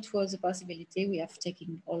possibility, when it was a possibility, we have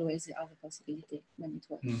taken always the other possibility when it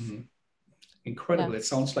was. Incredible. It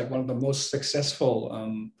sounds like one of the most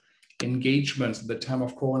successful engagements at the time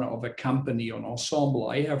of Corona of a company, an ensemble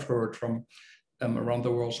I have heard from around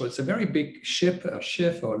the world. So it's a very big ship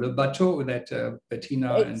or le bateau that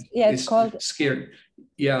Bettina it's called scared.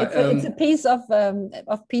 It's a piece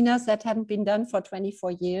of Pina's that hadn't been done for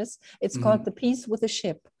 24 years. It's called The Piece with a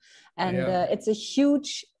Ship, and it's a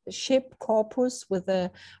huge ship corpus with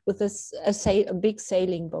a big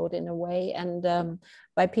sailing boat in a way, and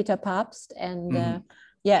by Peter Pabst, and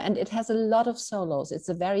and it has a lot of solos. It's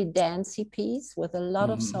a very dancey piece with a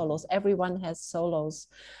lot of solos. Everyone has solos,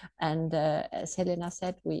 and as Héléna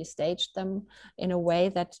said, we staged them in a way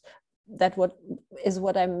that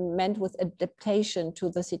what I meant with adaptation to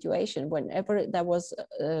the situation. Whenever there was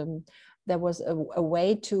a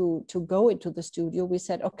way to go into the studio, we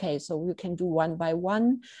said, okay, so we can do one by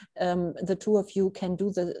one. The two of you can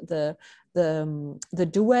do the the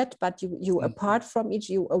duet, but you apart from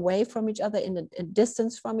you away from each other, in a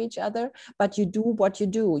distance from each other, but you do what you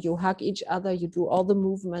do. You hug each other, you do all the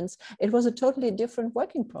movements. It was a totally different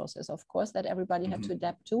working process, of course, that everybody had to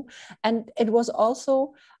adapt to. And it was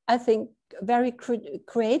also, I think, very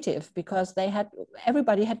creative, because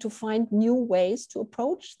everybody had to find new ways to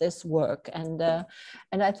approach this work, and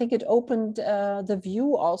I think it opened the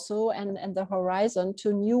view also and the horizon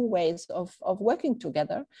to new ways of working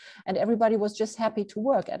together, and everybody was just happy to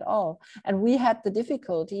work at all. And we had the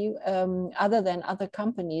difficulty, other than other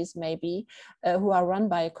companies maybe who are run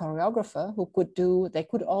by a choreographer they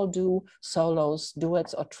could all do solos,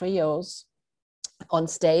 duets, or trios on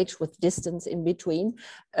stage with distance in between,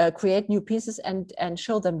 create new pieces and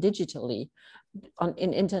show them digitally on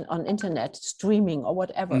internet, streaming or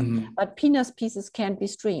whatever. But Pina's pieces can't be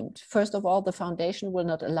streamed. First of all, the foundation will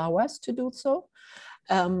not allow us to do so.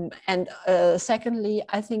 And secondly,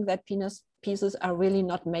 I think that Pina's pieces are really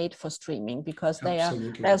not made for streaming, because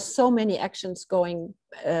there's so many actions going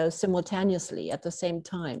simultaneously at the same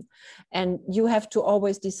time, and you have to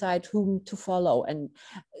always decide whom to follow, and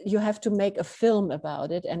you have to make a film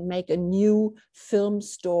about it and make a new film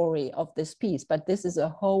story of this piece. But this is a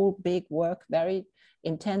whole big work, very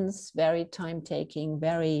intense, very time-taking,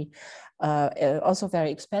 very also very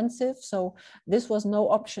expensive. So this was no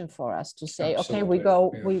option for us to say, okay, we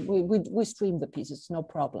go, we stream the pieces, no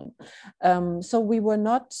problem. So we were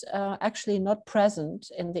not actually not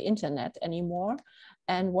present in the internet anymore.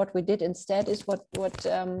 And what we did instead is what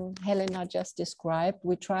Héléna just described.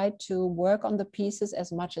 We tried to work on the pieces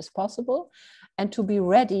as much as possible and to be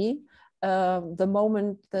ready the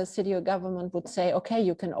moment the city or government would say, okay,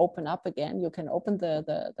 you can open up again, you can open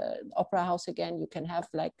the opera house again, you can have,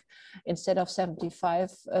 like, instead of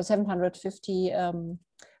 750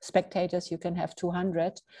 spectators, you can have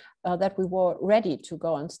 200, that we were ready to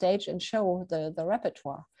go on stage and show the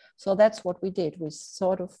repertoire. So that's what we did. We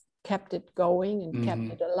sort of kept it going and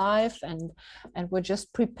kept it alive, and we're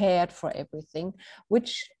just prepared for everything,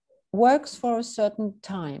 which works for a certain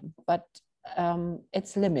time, but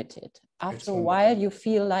it's limited. After a while, you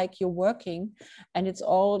feel like you're working, and it's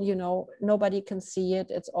all, you know, nobody can see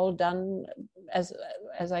it. It's all done as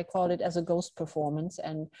I call it, as a ghost performance,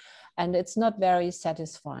 and it's not very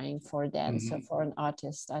satisfying for a dancer, for an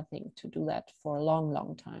artist, I think, to do that for a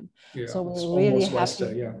long time. Yeah, so we're really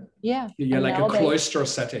happy. You're like a cloister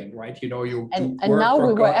setting, right? You know, you do and work now for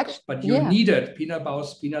we were God, actually, but you needed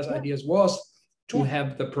Pina's ideas was to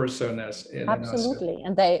have the person as absolutely,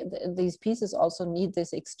 and these pieces also need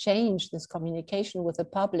this exchange, this communication with the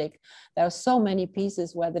public. There are so many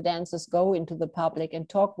pieces where the dancers go into the public and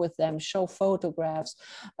talk with them, show photographs,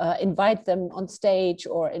 invite them on stage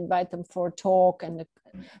or invite them for a talk, and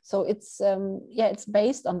so it's it's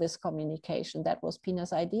based on this communication. That was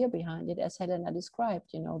Pina's idea behind it, as Héléna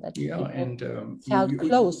described. You know, that felt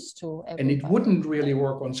close to everybody. And it wouldn't really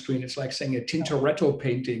work on screen. It's like saying a Tintoretto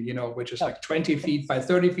painting, you know, which is like 20 feet by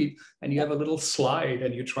 30 feet, and you have a little slide,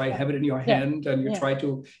 and you try have it in your hand, and you try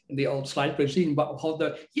to, in the old slide machine, but how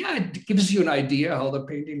it gives you an idea how the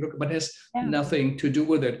painting looks, but has nothing to do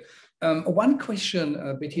with it. One question,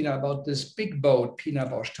 Bettina, about this big boat, Pina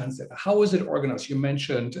Bausch Tanztheater. How is it organized? You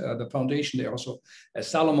mentioned the foundation there also.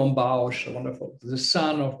 Salomon Bausch, wonderful, the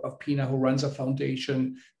son of Pina, who runs a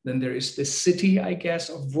foundation. Then there is the city, I guess,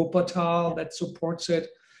 of Wuppertal that supports it.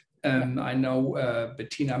 I know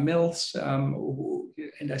Bettina Mills,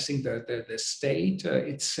 and I think the state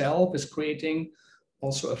itself is creating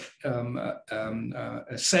also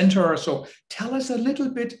a center. So tell us a little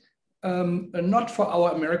bit, not for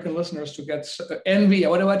our American listeners to get envy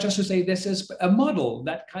or whatever, just to say this is a model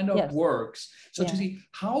that kind of works. So to see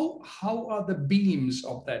how are the beams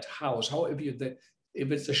of that house? How if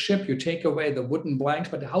it's a ship, you take away the wooden blanks,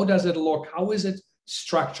 but how does it look? How is it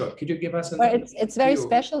structured? Could you give us an idea? It's very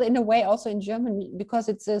special in a way also in Germany, because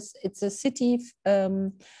it's a city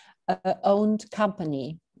owned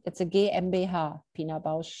company. It's a GmbH, Pina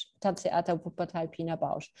Bausch, Tanztheater Wuppertal Pina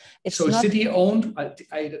Bausch. It's so not city owned. I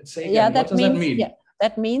say again, what does that mean? Yeah,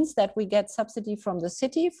 that means that we get subsidy from the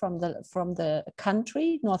city, from the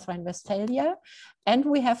country, North Rhine-Westphalia, and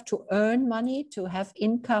we have to earn money to have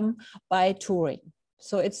income by touring.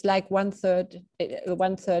 So it's like one third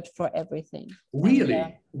for everything. Really,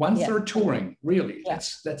 and, one third touring. Really,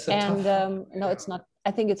 that's a tough. No, it's not. I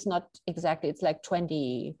think it's not exactly. It's like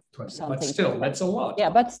 20 something. But still, that's a lot. Yeah,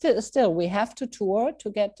 but still, we have to tour to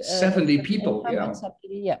get 70 people.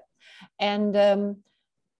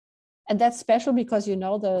 And that's special because, you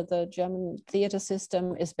know, the German theater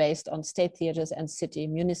system is based on state theaters and city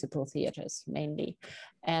municipal theaters mainly.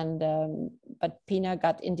 And but Pina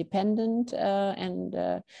got independent, and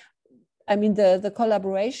I mean, the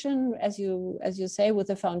collaboration, as you say, with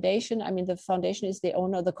the foundation. I mean, the foundation is the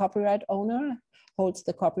owner, the copyright owner, holds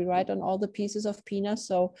the copyright on all the pieces of Pina.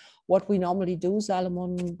 So what we normally do,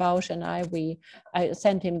 Salomon Bausch and I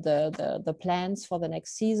sent him the plans for the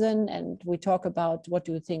next season, and we talk about what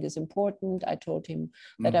do you think is important. I told him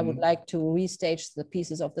that I would like to restage the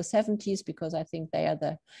pieces of the 70s, because I think they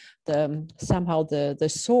are somehow the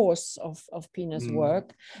source of Pina's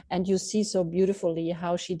work. And you see so beautifully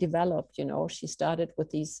how she developed. You know, she started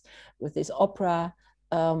with these opera,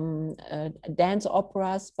 dance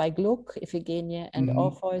operas by Gluck, Iphigenie and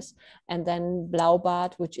Orpheus, and then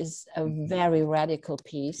Blaubart, which is a very radical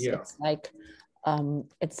piece. Yeah.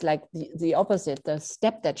 It's like the opposite. The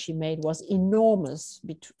step that she made was enormous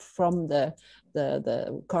from the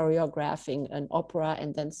choreographing an opera,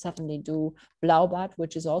 and then suddenly do Blaubart,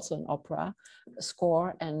 which is also an opera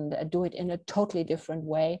score, and do it in a totally different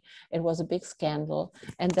way. It was a big scandal.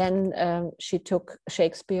 And then she took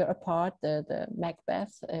Shakespeare apart, the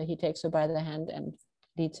Macbeth. He takes her by the hand and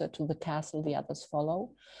leads her to the castle. The others follow.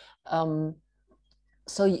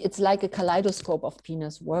 So it's like a kaleidoscope of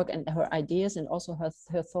Pina's work and her ideas, and also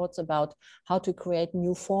her thoughts about how to create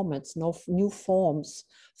new formats, new forms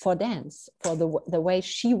for dance, for the way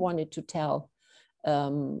she wanted to tell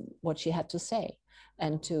what she had to say,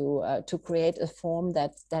 and to create a form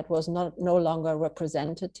that was no longer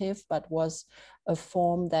representative, but was a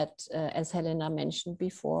form that, as Héléna mentioned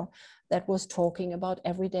before, that was talking about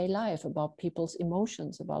everyday life, about people's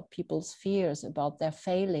emotions, about people's fears, about their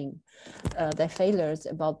failures,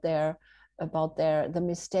 about the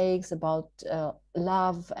mistakes, about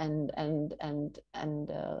love and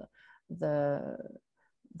the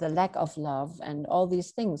lack of love, and all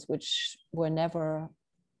these things which were never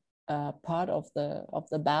part of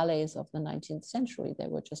the ballets of the 19th century. They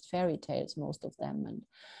were just fairy tales, most of them,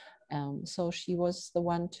 and so she was the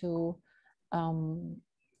one to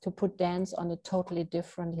put dance on a totally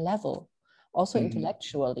different level, also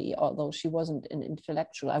intellectually, although she wasn't an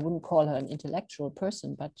intellectual. I wouldn't call her an intellectual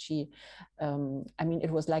person, but she, I mean, it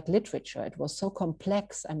was like literature. It was so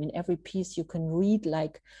complex. I mean, every piece you can read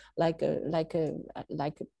like a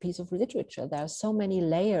piece of literature. There are so many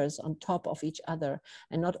layers on top of each other,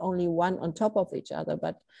 and not only one on top of each other,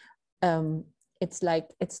 but it's like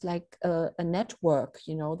a network,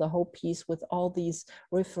 you know, the whole piece with all these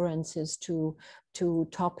references to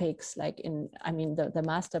topics, like I mean, the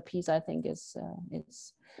masterpiece, I think, is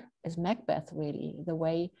Macbeth, really. The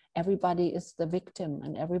way everybody is the victim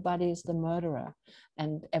and everybody is the murderer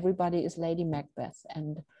and everybody is Lady Macbeth,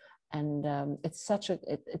 and it's such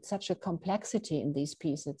a complexity in these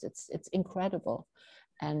pieces. It's incredible.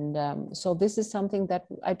 And so this is something that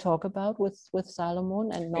I talk about with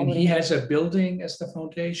Salomon. And he has a building as the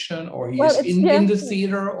foundation, or he is in the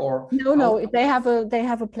theater, or no, they have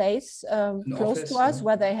a place close to us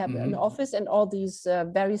where they have an office, and all these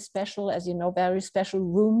very special, as you know, very special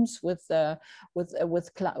rooms with it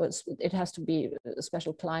has to be a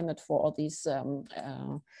special climate for all these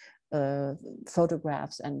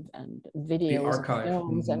photographs and videos, and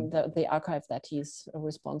films, and the archive that he's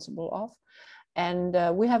responsible of. And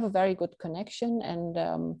we have a very good connection,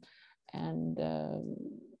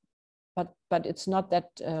 but it's not that,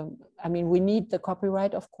 I mean, we need the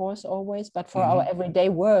copyright, of course, always, but for our everyday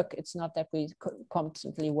work, it's not that we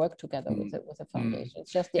constantly work together with the foundation.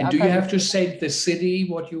 It's just the And do you have to say the city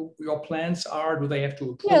what your plans are? Do they have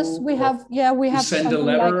to approve? Yes, we have. Yeah, we have send a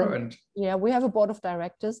letter, like we have a board of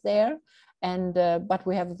directors there, and but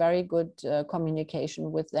we have very good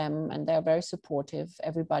communication with them, and they're very supportive.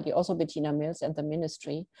 Everybody, also Bettina Mills and the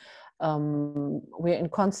ministry. We're in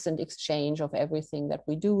constant exchange of everything that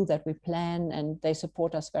we do, that we plan, and they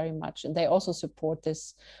support us very much. And they also support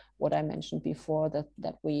this, what I mentioned before,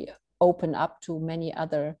 that we open up to many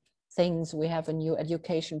other things. We have a new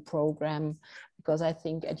education program, because I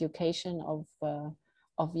think education of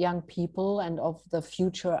young people and of the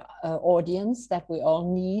future audience that we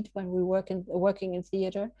all need when we working in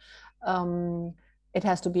theater, it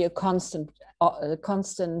has to be a constant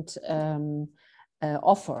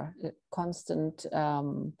offer, a constant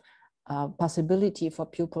possibility for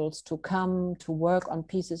pupils to come to work on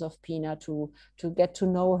pieces of Pina, to get to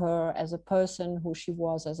know her as a person, who she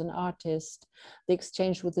was as an artist, the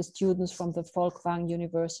exchange with the students from the Folkwang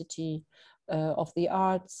University of the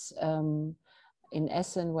Arts in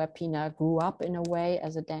Essen, where Pina grew up in a way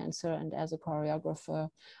as a dancer and as a choreographer.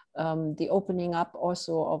 The opening up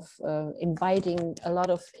also of inviting a lot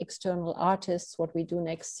of external artists. What we do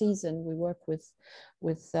next season, we work with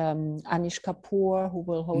Anish Kapoor, who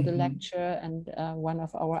will hold a lecture, and one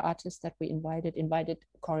of our artists that we invited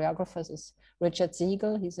choreographers is Richard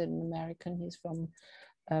Segal. He's an American. He's from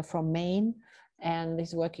from Maine, and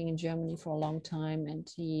he's working in Germany for a long time. And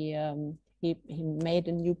he made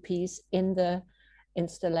a new piece in the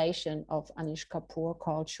installation of Anish Kapoor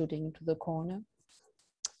called Shooting into the Corner.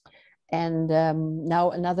 And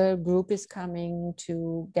now another group is coming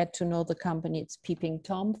to get to know the company. It's Peeping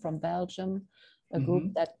Tom from Belgium, a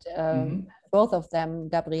group that both of them,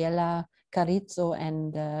 Gabriella Carizzo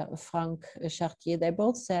and Frank Chartier, they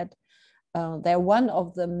both said they're one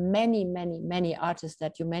of the many artists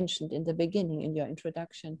that you mentioned in the beginning in your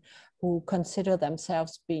introduction, who consider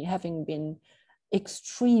themselves having been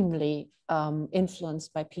extremely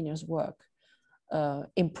influenced by Pina's work.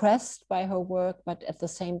 Impressed by her work, but at the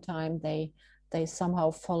same time they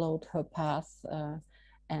somehow followed her path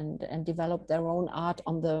and developed their own art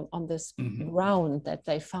on this ground that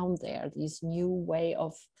they found there. This new way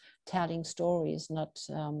of telling stories, not.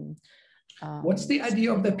 What's the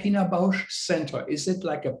idea of the Pina Bausch Center? Is it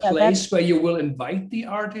like a place where you will invite the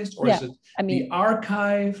artist, or is it the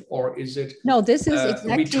archive, or is it this is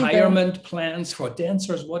exactly retirement plans for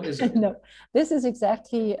dancers? What is it? No, this is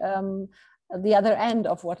exactly the other end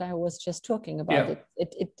of what I was just talking about.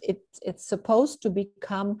 It's supposed to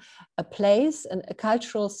become a place, a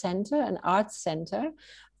cultural center, an arts center,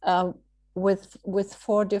 with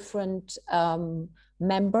 4 different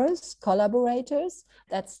members, collaborators.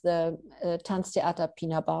 That's the Tanztheater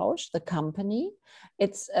Pina Bausch, the company.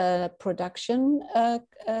 It's a production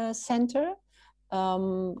center,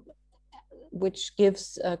 which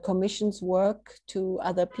gives commissions work to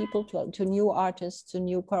other people, to new artists, to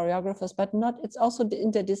new choreographers, but it's also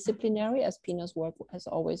interdisciplinary, as Pina's work has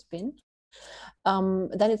always been.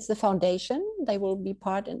 Then it's the foundation. They will be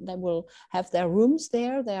part, and they will have their rooms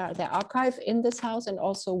there, their archive in this house, and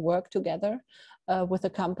also work together with the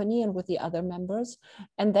company and with the other members.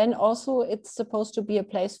 And then also it's supposed to be a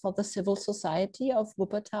place for the civil society of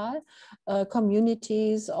Wuppertal,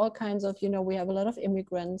 communities, all kinds of, we have a lot of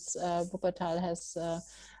immigrants. Wuppertal has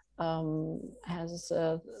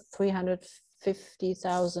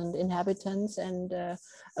 350,000 inhabitants, and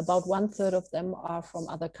about 1/3 of them are from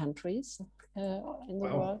other countries in the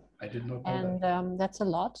world. I did not know and that. That's a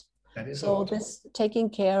lot. That is so a lot. This taking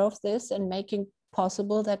care of this and making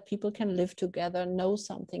possible that people can live together, know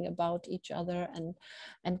something about each other,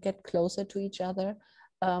 and get closer to each other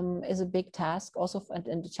is a big task also,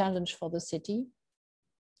 and a challenge for the city.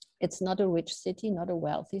 It's not a rich city, not a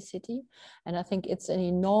wealthy city. And I think it's an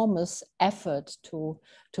enormous effort to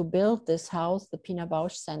build this house, the Pina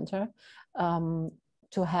Bausch Center,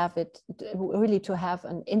 to have it, really to have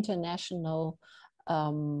an international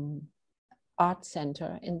art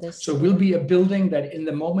center in this. So will be a building that in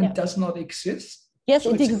the moment does not exist? Yes,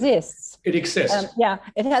 so it exists. It exists.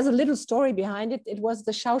 It has a little story behind it. It was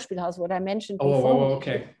the Schauspielhaus, what I mentioned before. Oh,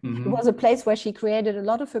 okay. It was a place where she created a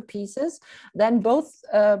lot of her pieces. Then both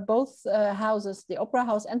houses, the Opera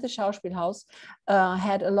House and the Schauspielhaus,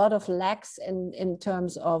 had a lot of lacks in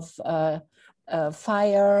terms of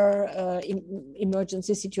fire,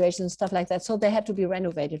 emergency situations, stuff like that. So they had to be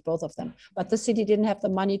renovated, both of them. But the city didn't have the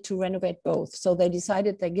money to renovate both. So they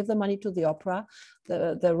decided they give the money to the opera.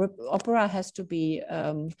 The opera has to be,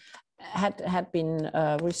 had been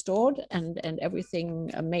restored and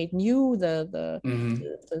everything made new, the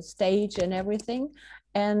stage and everything.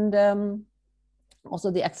 And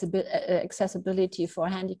also the accessibility for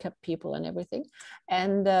handicapped people and everything.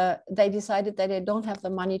 And they decided that they don't have the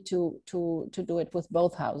money to do it with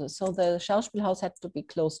both houses. So the Schauspielhaus had to be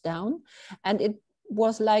closed down. And it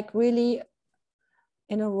was like really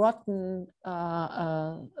in a rotten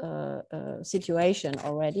situation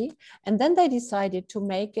already. And then they decided to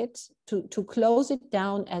make it, to close it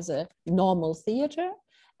down as a normal theater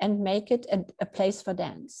and make it a place for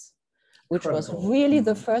dance, which was really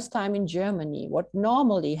the first time in Germany. What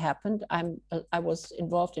normally happened, I was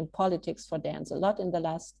involved in politics for dance a lot in the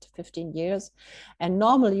last 15 years. And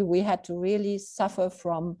normally we had to really suffer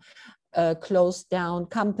from closed down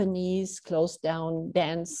companies, closed down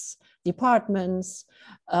dance departments,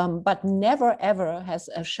 but never ever has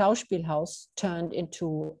a Schauspielhaus turned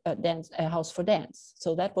into a house for dance.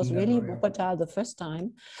 So that was really Wuppertal the first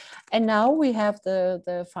time. And now we have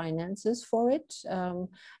the finances for it.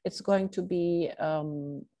 It's going to be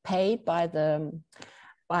paid by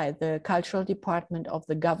the cultural department of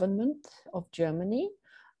the government of Germany,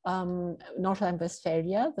 North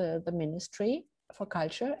Rhine-Westphalia, the ministry for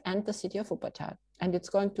culture, and the city of Wuppertal. And it's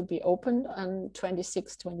going to be opened on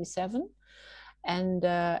 26, 27. And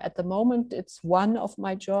at the moment, it's one of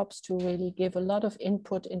my jobs to really give a lot of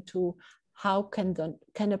input into how can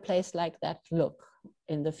a place like that look?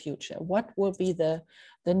 in the future? What will be the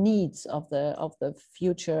needs of the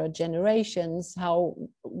future generations?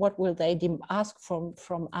 What will they ask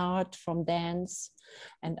from art, from dance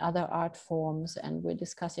and other art forms? And we're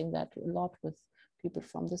discussing that a lot with people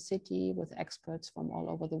from the city, with experts from all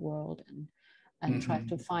over the world, and try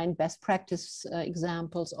to find best practice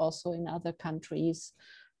examples also in other countries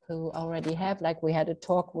who already have. Like we had a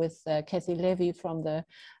talk with Kathy Levy from the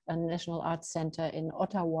National Arts Center in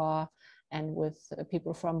Ottawa, and with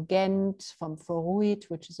people from Ghent, from Vooruit,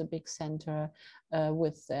 which is a big center,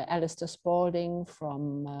 with Alistair Spalding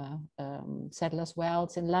from Sadler's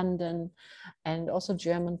Wells in London, and also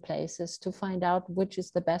German places, to find out which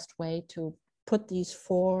is the best way to put these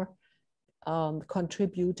four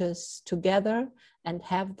contributors together and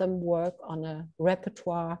have them work on a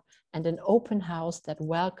repertoire and an open house that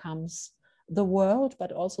welcomes the world,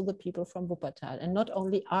 but also the people from Wuppertal, and not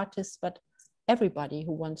only artists, but everybody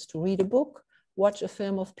who wants to read a book, watch a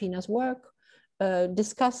film of Pina's work,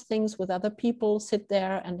 discuss things with other people, sit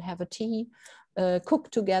there and have a tea, cook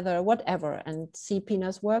together, whatever, and see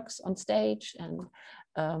Pina's works on stage, and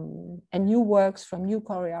new works from new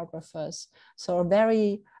choreographers. So a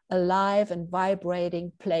very alive and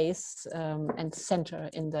vibrating place and center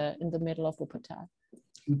in the middle of Wuppertal.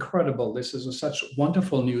 Incredible. This is such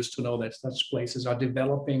wonderful news to know that such places are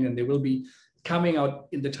developing, and they will be coming out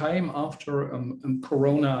in the time after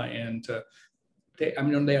Corona. And there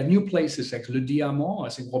are new places like Le Diamant. I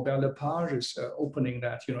think Robert Lepage is opening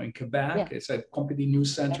that, in Quebec. Yeah. It's a completely new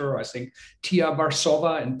center. I think Tia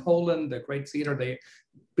Warsawa in Poland, the great theater, they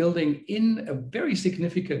building in a very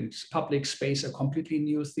significant public space, a completely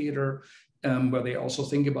new theater, where they also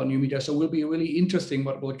think about new media. So it will be really interesting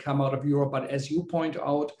what will come out of Europe. But as you point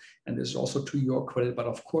out, and this is also to your credit, but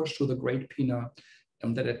of course to the great Pina,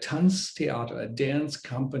 that a Tanztheater, a dance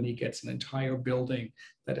company, gets an entire building,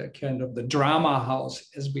 that a kind of the drama house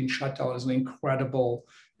has been shut down, is an incredible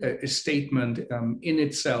statement in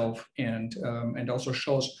itself, and also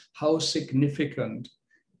shows how significant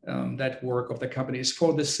that work of the company is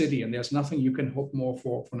for the city. And there's nothing you can hope more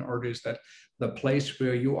for an artist, that the place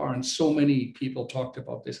where you are, and so many people talked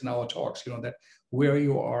about this in our talks, that where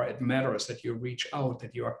you are, it matters, that you reach out,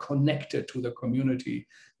 that you are connected to the community,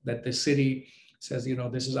 that the city says,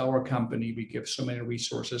 this is our company, we give so many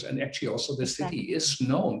resources. And actually also the city is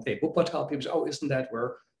known. The Wuppertal people say, oh, isn't that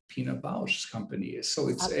where Pina Bausch's company is? So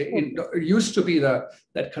it used to be that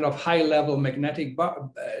kind of high-level magnetic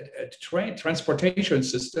transportation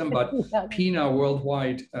system, but Pina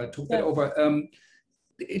worldwide took that over.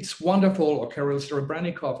 It's wonderful. Or Karel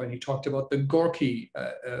Serebrennikov, and he talked about the Gorky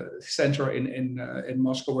Center in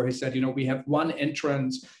Moscow, where he said, we have one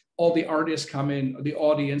entrance. All the artists come in, the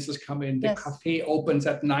audiences come in, the cafe opens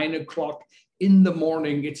at 9 o'clock in the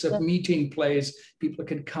morning. It's a meeting place. People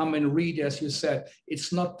can come and read, as you said.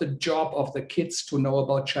 It's not the job of the kids to know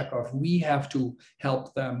about Chekhov. We have to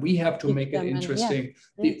help them. We have to make it interesting.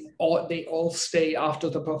 They all stay after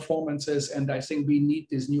the performances, and I think we need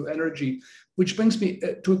this new energy. Which brings me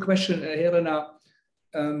to a question, Héléna.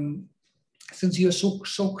 Since you're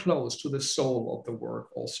so close to the soul of the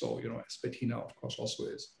work also, as Bettina, of course, also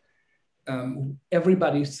is.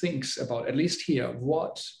 Everybody thinks about, at least here,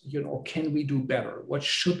 what can we do better? What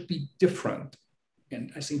should be different?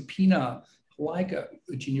 And I think Pina, like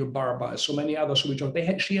Eugenio Barba, so many others who we talk,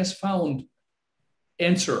 she has found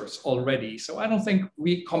answers already. So I don't think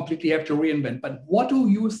we completely have to reinvent. But what do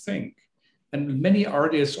you think? And many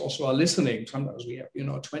artists also are listening. Sometimes we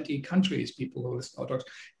have 20 countries, people who listen to our talks.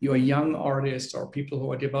 You're young artists or people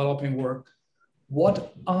who are developing work.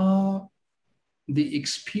 What are the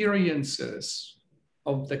experiences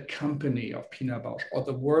of the company of Pina Bausch, or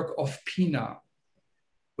the work of Pina,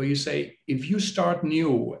 where you say, if you start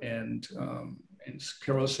new, and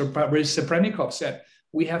Karel Serebrennikov said,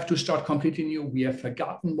 we have to start completely new. We have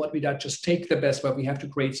forgotten what we did. Just take the best, but we have to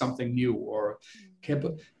create something new. Or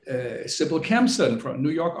Sybil Kempson, from New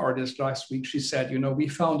York artist, last week, she said, we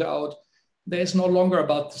found out there's no longer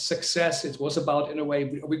about the success. It was about, in a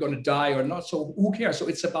way, are we going to die or not? So who cares? So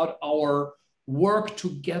it's about our work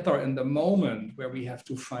together in the moment, where we have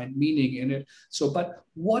to find meaning in it. So, but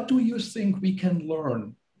what do you think we can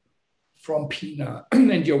learn from Pina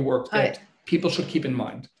and your work that people should keep in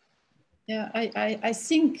mind? Yeah, I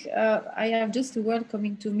think I have just a word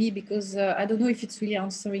coming to me, because I don't know if it's really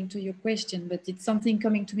answering to your question, but it's something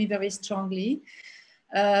coming to me very strongly.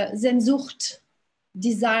 Sehnsucht,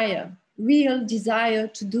 desire, real desire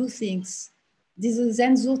to do things. This is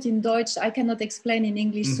Sehnsucht in Deutsch. I cannot explain in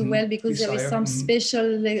English so well, because desire. There is some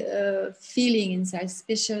special feeling inside,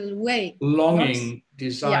 special way. Longing,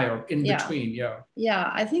 desire in between, Yeah,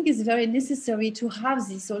 I think it's very necessary to have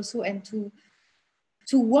this also, and to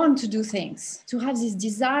want to do things, to have this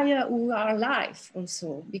desire who are alive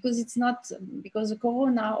also, because it's not because of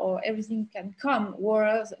Corona or everything can come,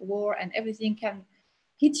 war and everything can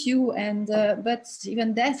hit you, and but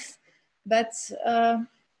even death. But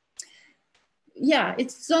yeah,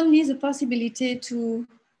 it's only the possibility to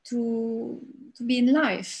be in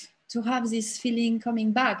life, to have this feeling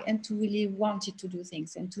coming back, and to really want it to do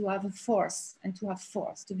things, and to have a force, and to have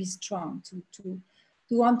force, to be strong, to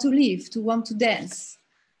want to live, to want to dance.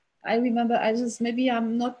 I remember, maybe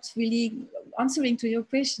I'm not really answering to your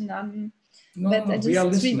question. We are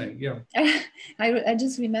listening. Yeah. I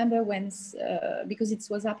just remember when, because it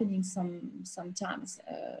was happening sometimes.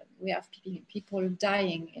 We have people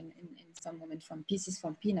dying in some moment from pieces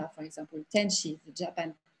from Pina, for example, Tenchi, the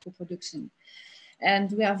Japan co-production,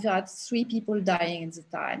 and we have had 3 people dying at the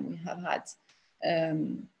time. We have had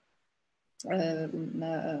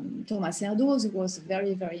Thomas Erdos, who was a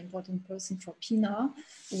very, very important person for Pina.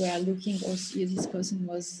 We are looking also, this person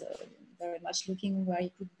was very much looking where he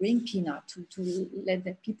could bring Pina to let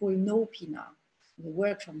the people know Pina, the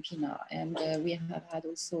work from Pina. And we have had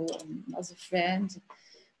also another friend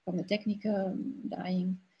from the Techniker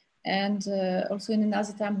dying. And also in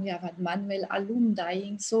another time, we have had Manuel Alum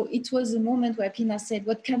dying. So it was a moment where Pina said,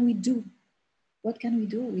 what can we do? What can we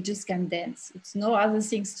do? We just can dance. It's no other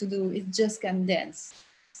things to do. It just can dance.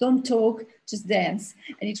 Don't talk, just dance.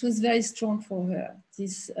 And it was very strong for her,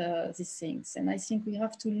 these things. And I think we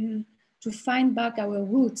have to find back our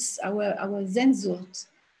roots, our Sehnsucht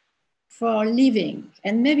for living.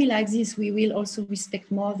 And maybe like this, we will also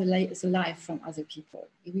respect more the life from other people.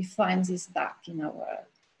 We find this back in our,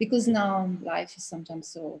 because now life is sometimes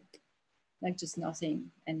so like just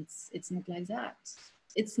nothing. And it's not like that.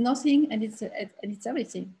 It's nothing and it's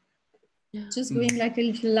everything. Yeah. Just going like a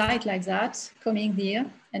little light like that, coming here,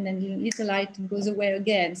 and then the little light goes away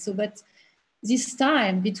again. So, but this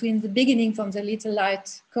time between the beginning from the little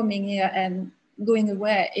light coming here and going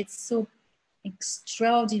away, it's so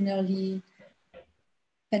extraordinarily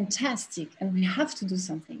fantastic. And we have to do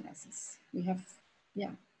something like this. We have,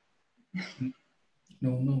 yeah.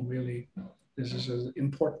 No, really. This is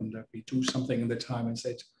important that we do something in the time and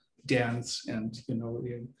say, dance, and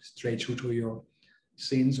straight to your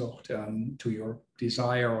Sehnsucht, to your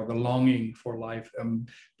desire or the longing for life.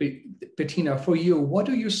 Bettina, for you, what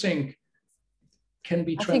do you think can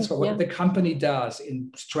be transferred? What the company does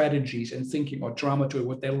in strategies and thinking, or dramaturg,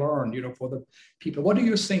 what they learned, for the people? What do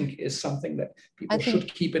you think is something that people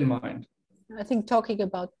should keep in mind? I think talking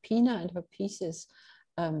about Pina and her pieces,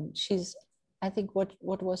 I think what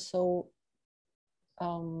was so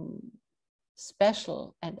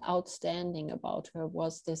special and outstanding about her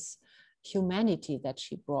was this humanity that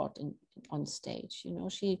she brought on stage.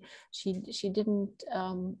 She didn't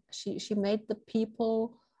she made the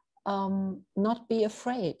people not be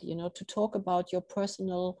afraid, to talk about your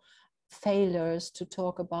personal failures, to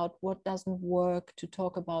talk about what doesn't work, to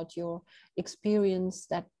talk about your experience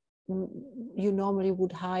that you normally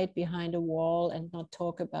would hide behind a wall and not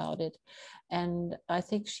talk about it. And I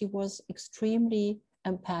think she was extremely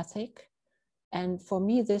empathic. And for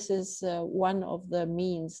me, this is one of the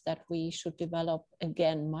means that we should develop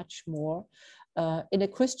again much more. In a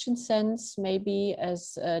Christian sense, maybe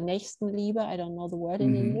as Nächstenliebe, I don't know the word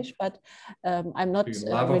in English, but I'm not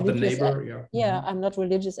love of the neighbor, I'm not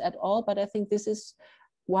religious at all, but I think this is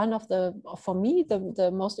one of for me, the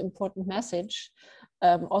most important message,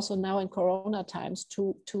 also now in Corona times,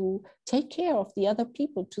 to take care of the other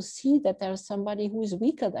people, to see that there's somebody who is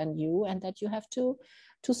weaker than you and that you have to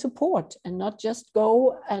support, and not just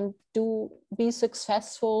go and be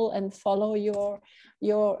successful and follow your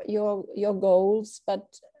goals, but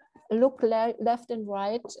look left and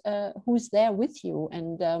right, who's there with you.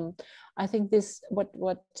 And I think this, what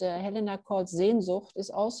Héléna calls Sehnsucht, is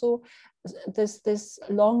also this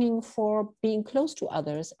longing for being close to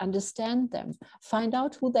others, understand them, find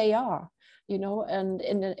out who they are, and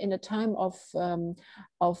in a time of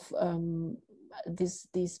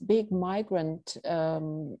these big migrant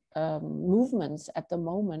movements at the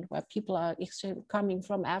moment, where people are coming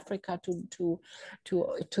from Africa to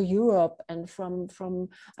Europe, and from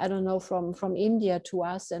I don't know, from India to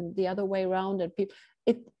us, and the other way around. And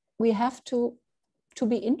we have to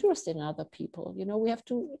be interested in other people. We have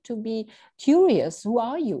to be curious. Who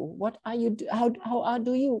are you? What are you? How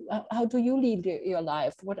do you lead your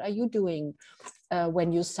life? What are you doing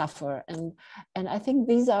when you suffer? And I think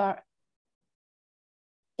these are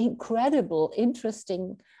incredible,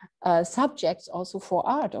 interesting subjects also for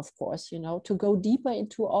art, of course, to go deeper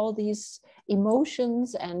into all these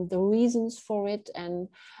emotions and the reasons for it. And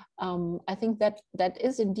I think that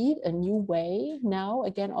is indeed a new way now,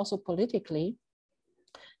 again, also politically,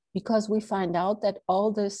 because we find out that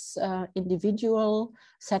all this individual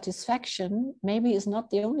satisfaction maybe is not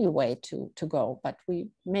the only way to go, but we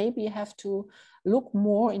maybe have to look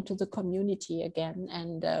more into the community again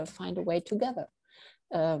and find a way together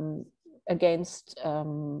against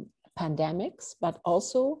pandemics, but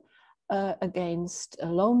also against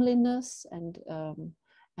loneliness and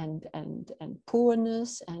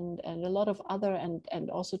poorness and a lot of other, and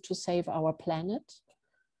also to save our planet.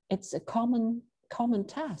 It's a common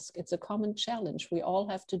task. It's a common challenge. We all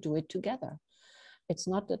have to do it together. It's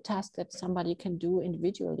not a task that somebody can do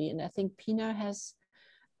individually. And I think Pina has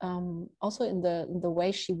also in the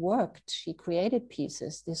way she worked, she created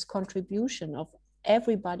pieces, this contribution of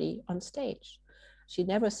everybody on stage. She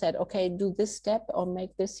never said, okay, do this step or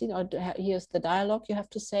make this scene, or here's the dialogue you have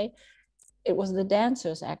to say. It was the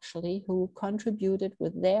dancers actually who contributed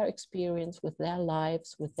with their experience, with their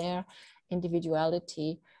lives, with their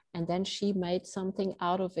individuality. And then she made something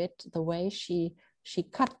out of it, the way she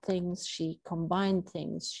cut things, she combined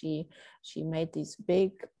things, she made these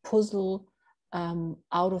big puzzle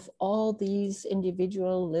out of all these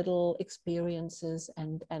individual little experiences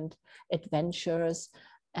and adventures.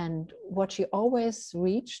 And what she always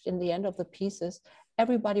reached in the end of the pieces,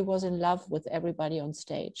 everybody was in love with everybody on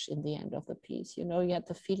stage in the end of the piece. You know, you had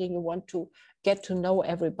the feeling you want to get to know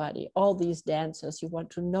everybody, all these dancers, you want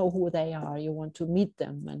to know who they are, you want to meet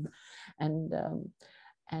them.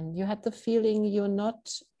 And you had the feeling you're not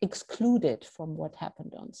excluded from what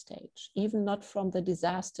happened on stage, even not from the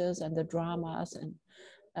disasters and the dramas, and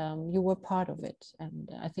you were part of it. And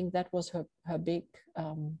I think that was her big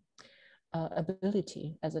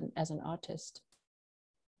ability as an artist.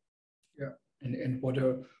 Yeah, and what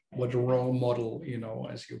a role model, you know,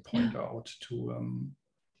 as you point out,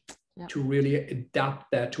 to really adapt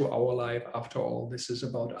that to our life. After all, this is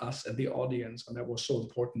about us and the audience, and that was so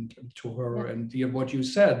important to her. And what you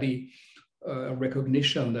said, the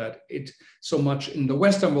recognition that it so much in the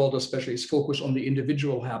Western world especially is focused on the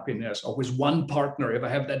individual happiness, or with one partner. If I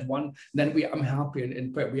have that one, then I'm happy.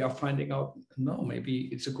 And we are finding out, no, maybe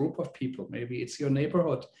it's a group of people, maybe it's your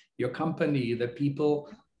neighborhood, your company, the people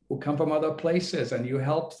who come from other places, and you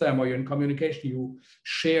help them, or you're in communication, you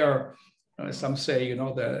share. Some say, you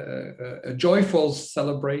know, a joyful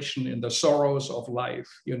celebration in the sorrows of life,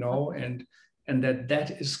 you know, and that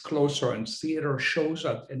is closer. And theater shows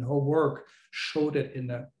that, in her work, showed it in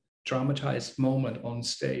a dramatized moment on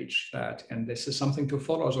stage. And this is something to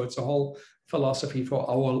follow. So it's a whole philosophy for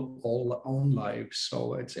our own lives.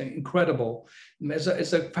 So it's incredible. As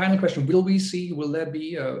a final question, will there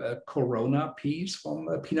be a Corona piece from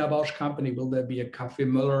a Pina Bausch company? Will there be a Café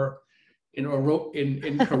Müller in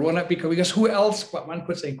Corona? Because who else, one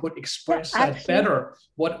could say, could express that better?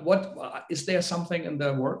 What is there something in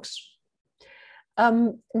the works?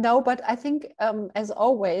 No, but I think, as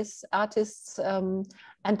always, artists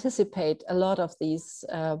anticipate a lot of these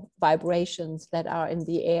vibrations that are in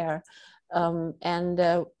the air.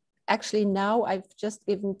 Actually, now I've just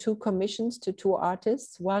given 2 commissions to 2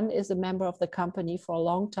 artists. One is a member of the company for a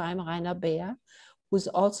long time, Rainer Beer, who's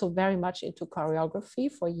also very much into choreography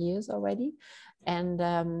for years already. And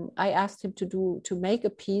I asked him to make a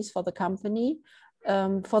piece for the company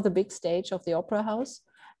for the big stage of the Opera House.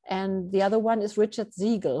 And the other one is Richard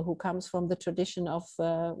Siegel, who comes from the tradition of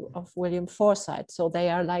William Forsythe. So they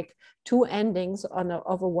are like 2 endings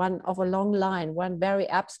of a long line, one very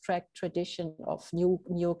abstract tradition of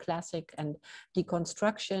neoclassic and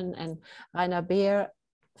deconstruction, and Rainer Beer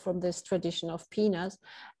from this tradition of Pinas.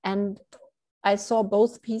 And I saw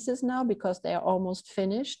both pieces now because they are almost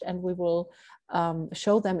finished, and we will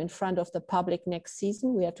show them in front of the public next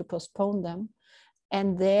season. We had to postpone them.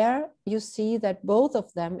 And there you see that both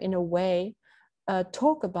of them, in a way,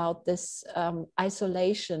 talk about this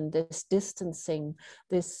isolation, this distancing,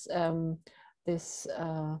 this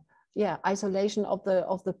isolation of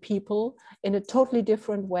the people in a totally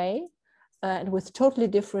different way and with totally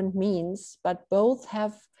different means, but both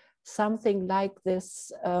have something like this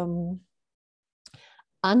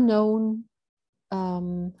unknown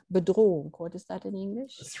Bedrohung. What is that in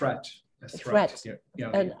English? A threat. A threat.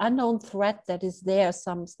 An unknown threat that is there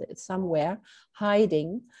somewhere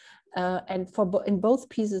hiding. And in both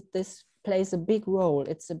pieces, this plays a big role.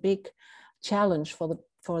 It's a big challenge for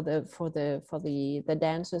the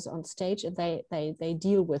dancers on stage, and they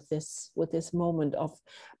deal with this moment of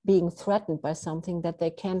being threatened by something that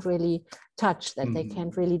they can't really touch, that they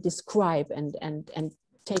can't really describe and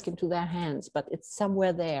take into their hands, but it's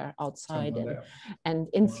somewhere there outside and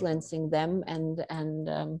influencing them. And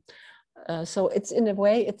So it's in a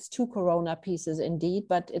way, it's 2 Corona pieces indeed,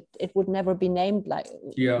 but it would never be named like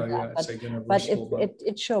that. It's a universal, but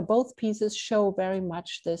it show, both pieces show very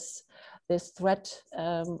much this threat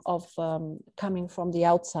of coming from the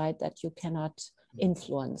outside that you cannot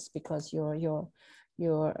influence because you're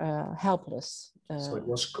helpless. So it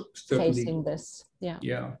was facing this,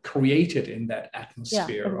 created in that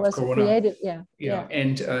atmosphere it was of Corona. Created,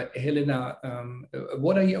 And Héléna,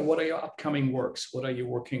 what are your upcoming works? What are you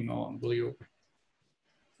working on? Will you?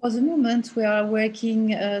 For the moment, we are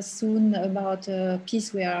working soon about a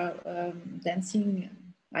piece we are dancing.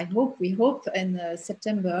 We hope in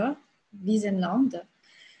September, Wiesenland.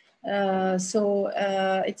 So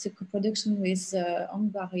it's a co-production with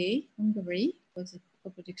Hungary. Was a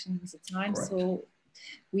co-production at the time. Correct. So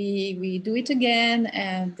we do it again,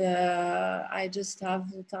 and I just have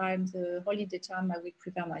the holiday time. I will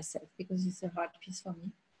prepare myself because it's a hard piece for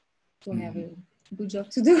me to have a good job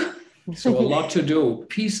to do. So a lot to do,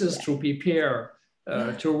 pieces to prepare,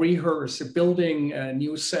 to rehearse, building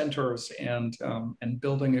new centers, and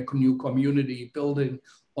building a new community, building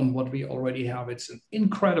on what we already have. It's an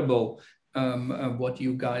incredible what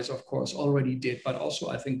you guys, of course, already did, but also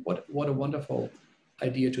I think what a wonderful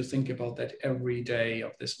idea to think about that every day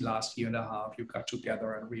of this last year and a half you got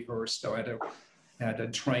together and rehearsed or had a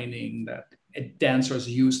training that dancers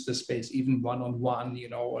use the space even one-on-one,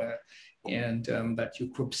 and that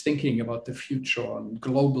you keep thinking about the future and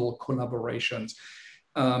global collaborations.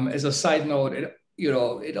 As a side note,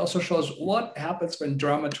 it also shows what happens when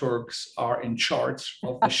dramaturgs are in charge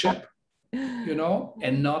of the ship,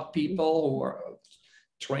 and not people who are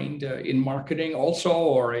trained in marketing also,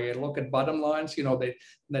 or look at bottom lines,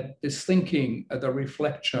 that this thinking, the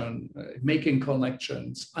reflection, making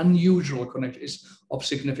connections, unusual connections of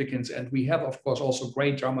significance. And we have, of course, also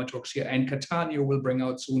great dramaturgs here. And Catania will bring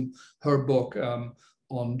out soon her book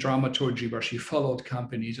on dramaturgy, where she followed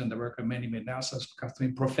companies and the work of many masters.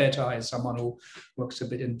 Catherine Profeta is someone who works a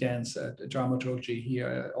bit in dance dramaturgy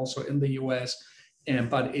here, also in the US.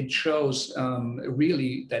 But it shows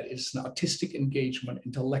really that it's an artistic engagement,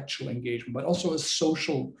 intellectual engagement, but also a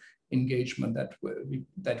social engagement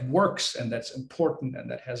that works and that's important and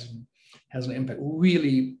that has an impact.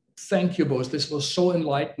 Really, thank you both. This was so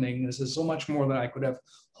enlightening. This is so much more than I could have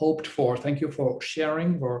hoped for. Thank you for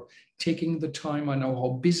sharing, for taking the time. I know how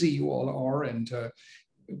busy you all are, and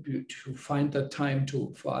to find the time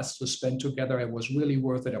for us to spend together. It was really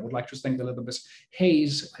worth it. I would like to thank Elizabeth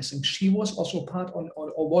Hayes. I think she was also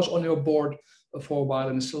was on your board for a while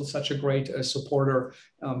and is still such a great supporter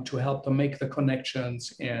to help them make the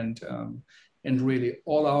connections, and really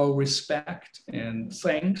all our respect and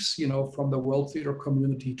thanks, from the World Theater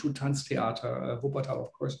community to Tanztheater Wuppertal,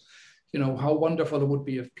 of course. How wonderful it would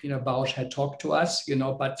be if Pina Bausch had talked to us,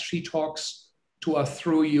 but she talks to us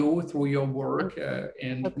through your work,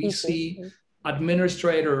 and we see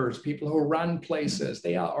administrators, people who run places,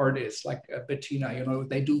 they are artists like Bettina,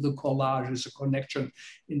 they do the collages, a connection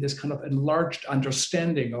in this kind of enlarged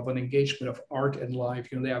understanding of an engagement of art and life.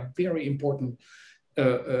 They are very important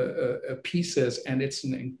pieces, and it's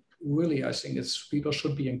really, I think people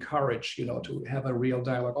should be encouraged, to have a real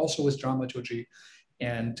dialogue also with dramaturgy,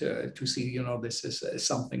 and to see, this is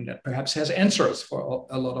something that perhaps has answers for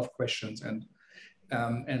a lot of questions.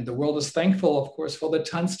 And the world is thankful, of course, for the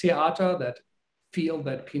Tanztheater, that field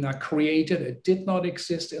that Pina created. It did not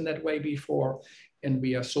exist in that way before, and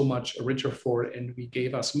we are so much richer for it. And we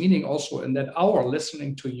gave us meaning also in that hour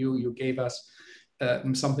listening to you. You gave us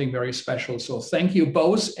something very special. So thank you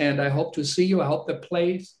both, and I hope to see you. I hope the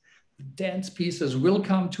plays, dance pieces will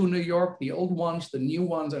come to New York, the old ones, the new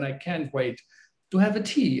ones, and I can't wait to have a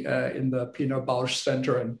tea in the Pina Bausch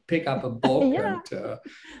Center and pick up a book and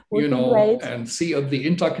and see if the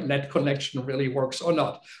internet connection really works or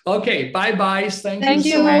not. Okay, bye-bye. Thank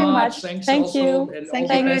you so very much. Thanks Thank also. you. And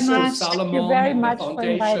Thank you very much. Thank you very much for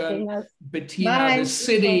inviting us. Bettina, Bye. the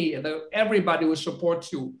city, everybody who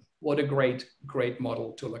supports you. What a great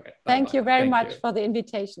model to look at. Thank you very much for the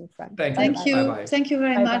invitation, Frank. Thank you. Thank you. Bye-bye. Thank you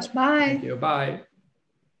very much. Bye. Thank you. Bye.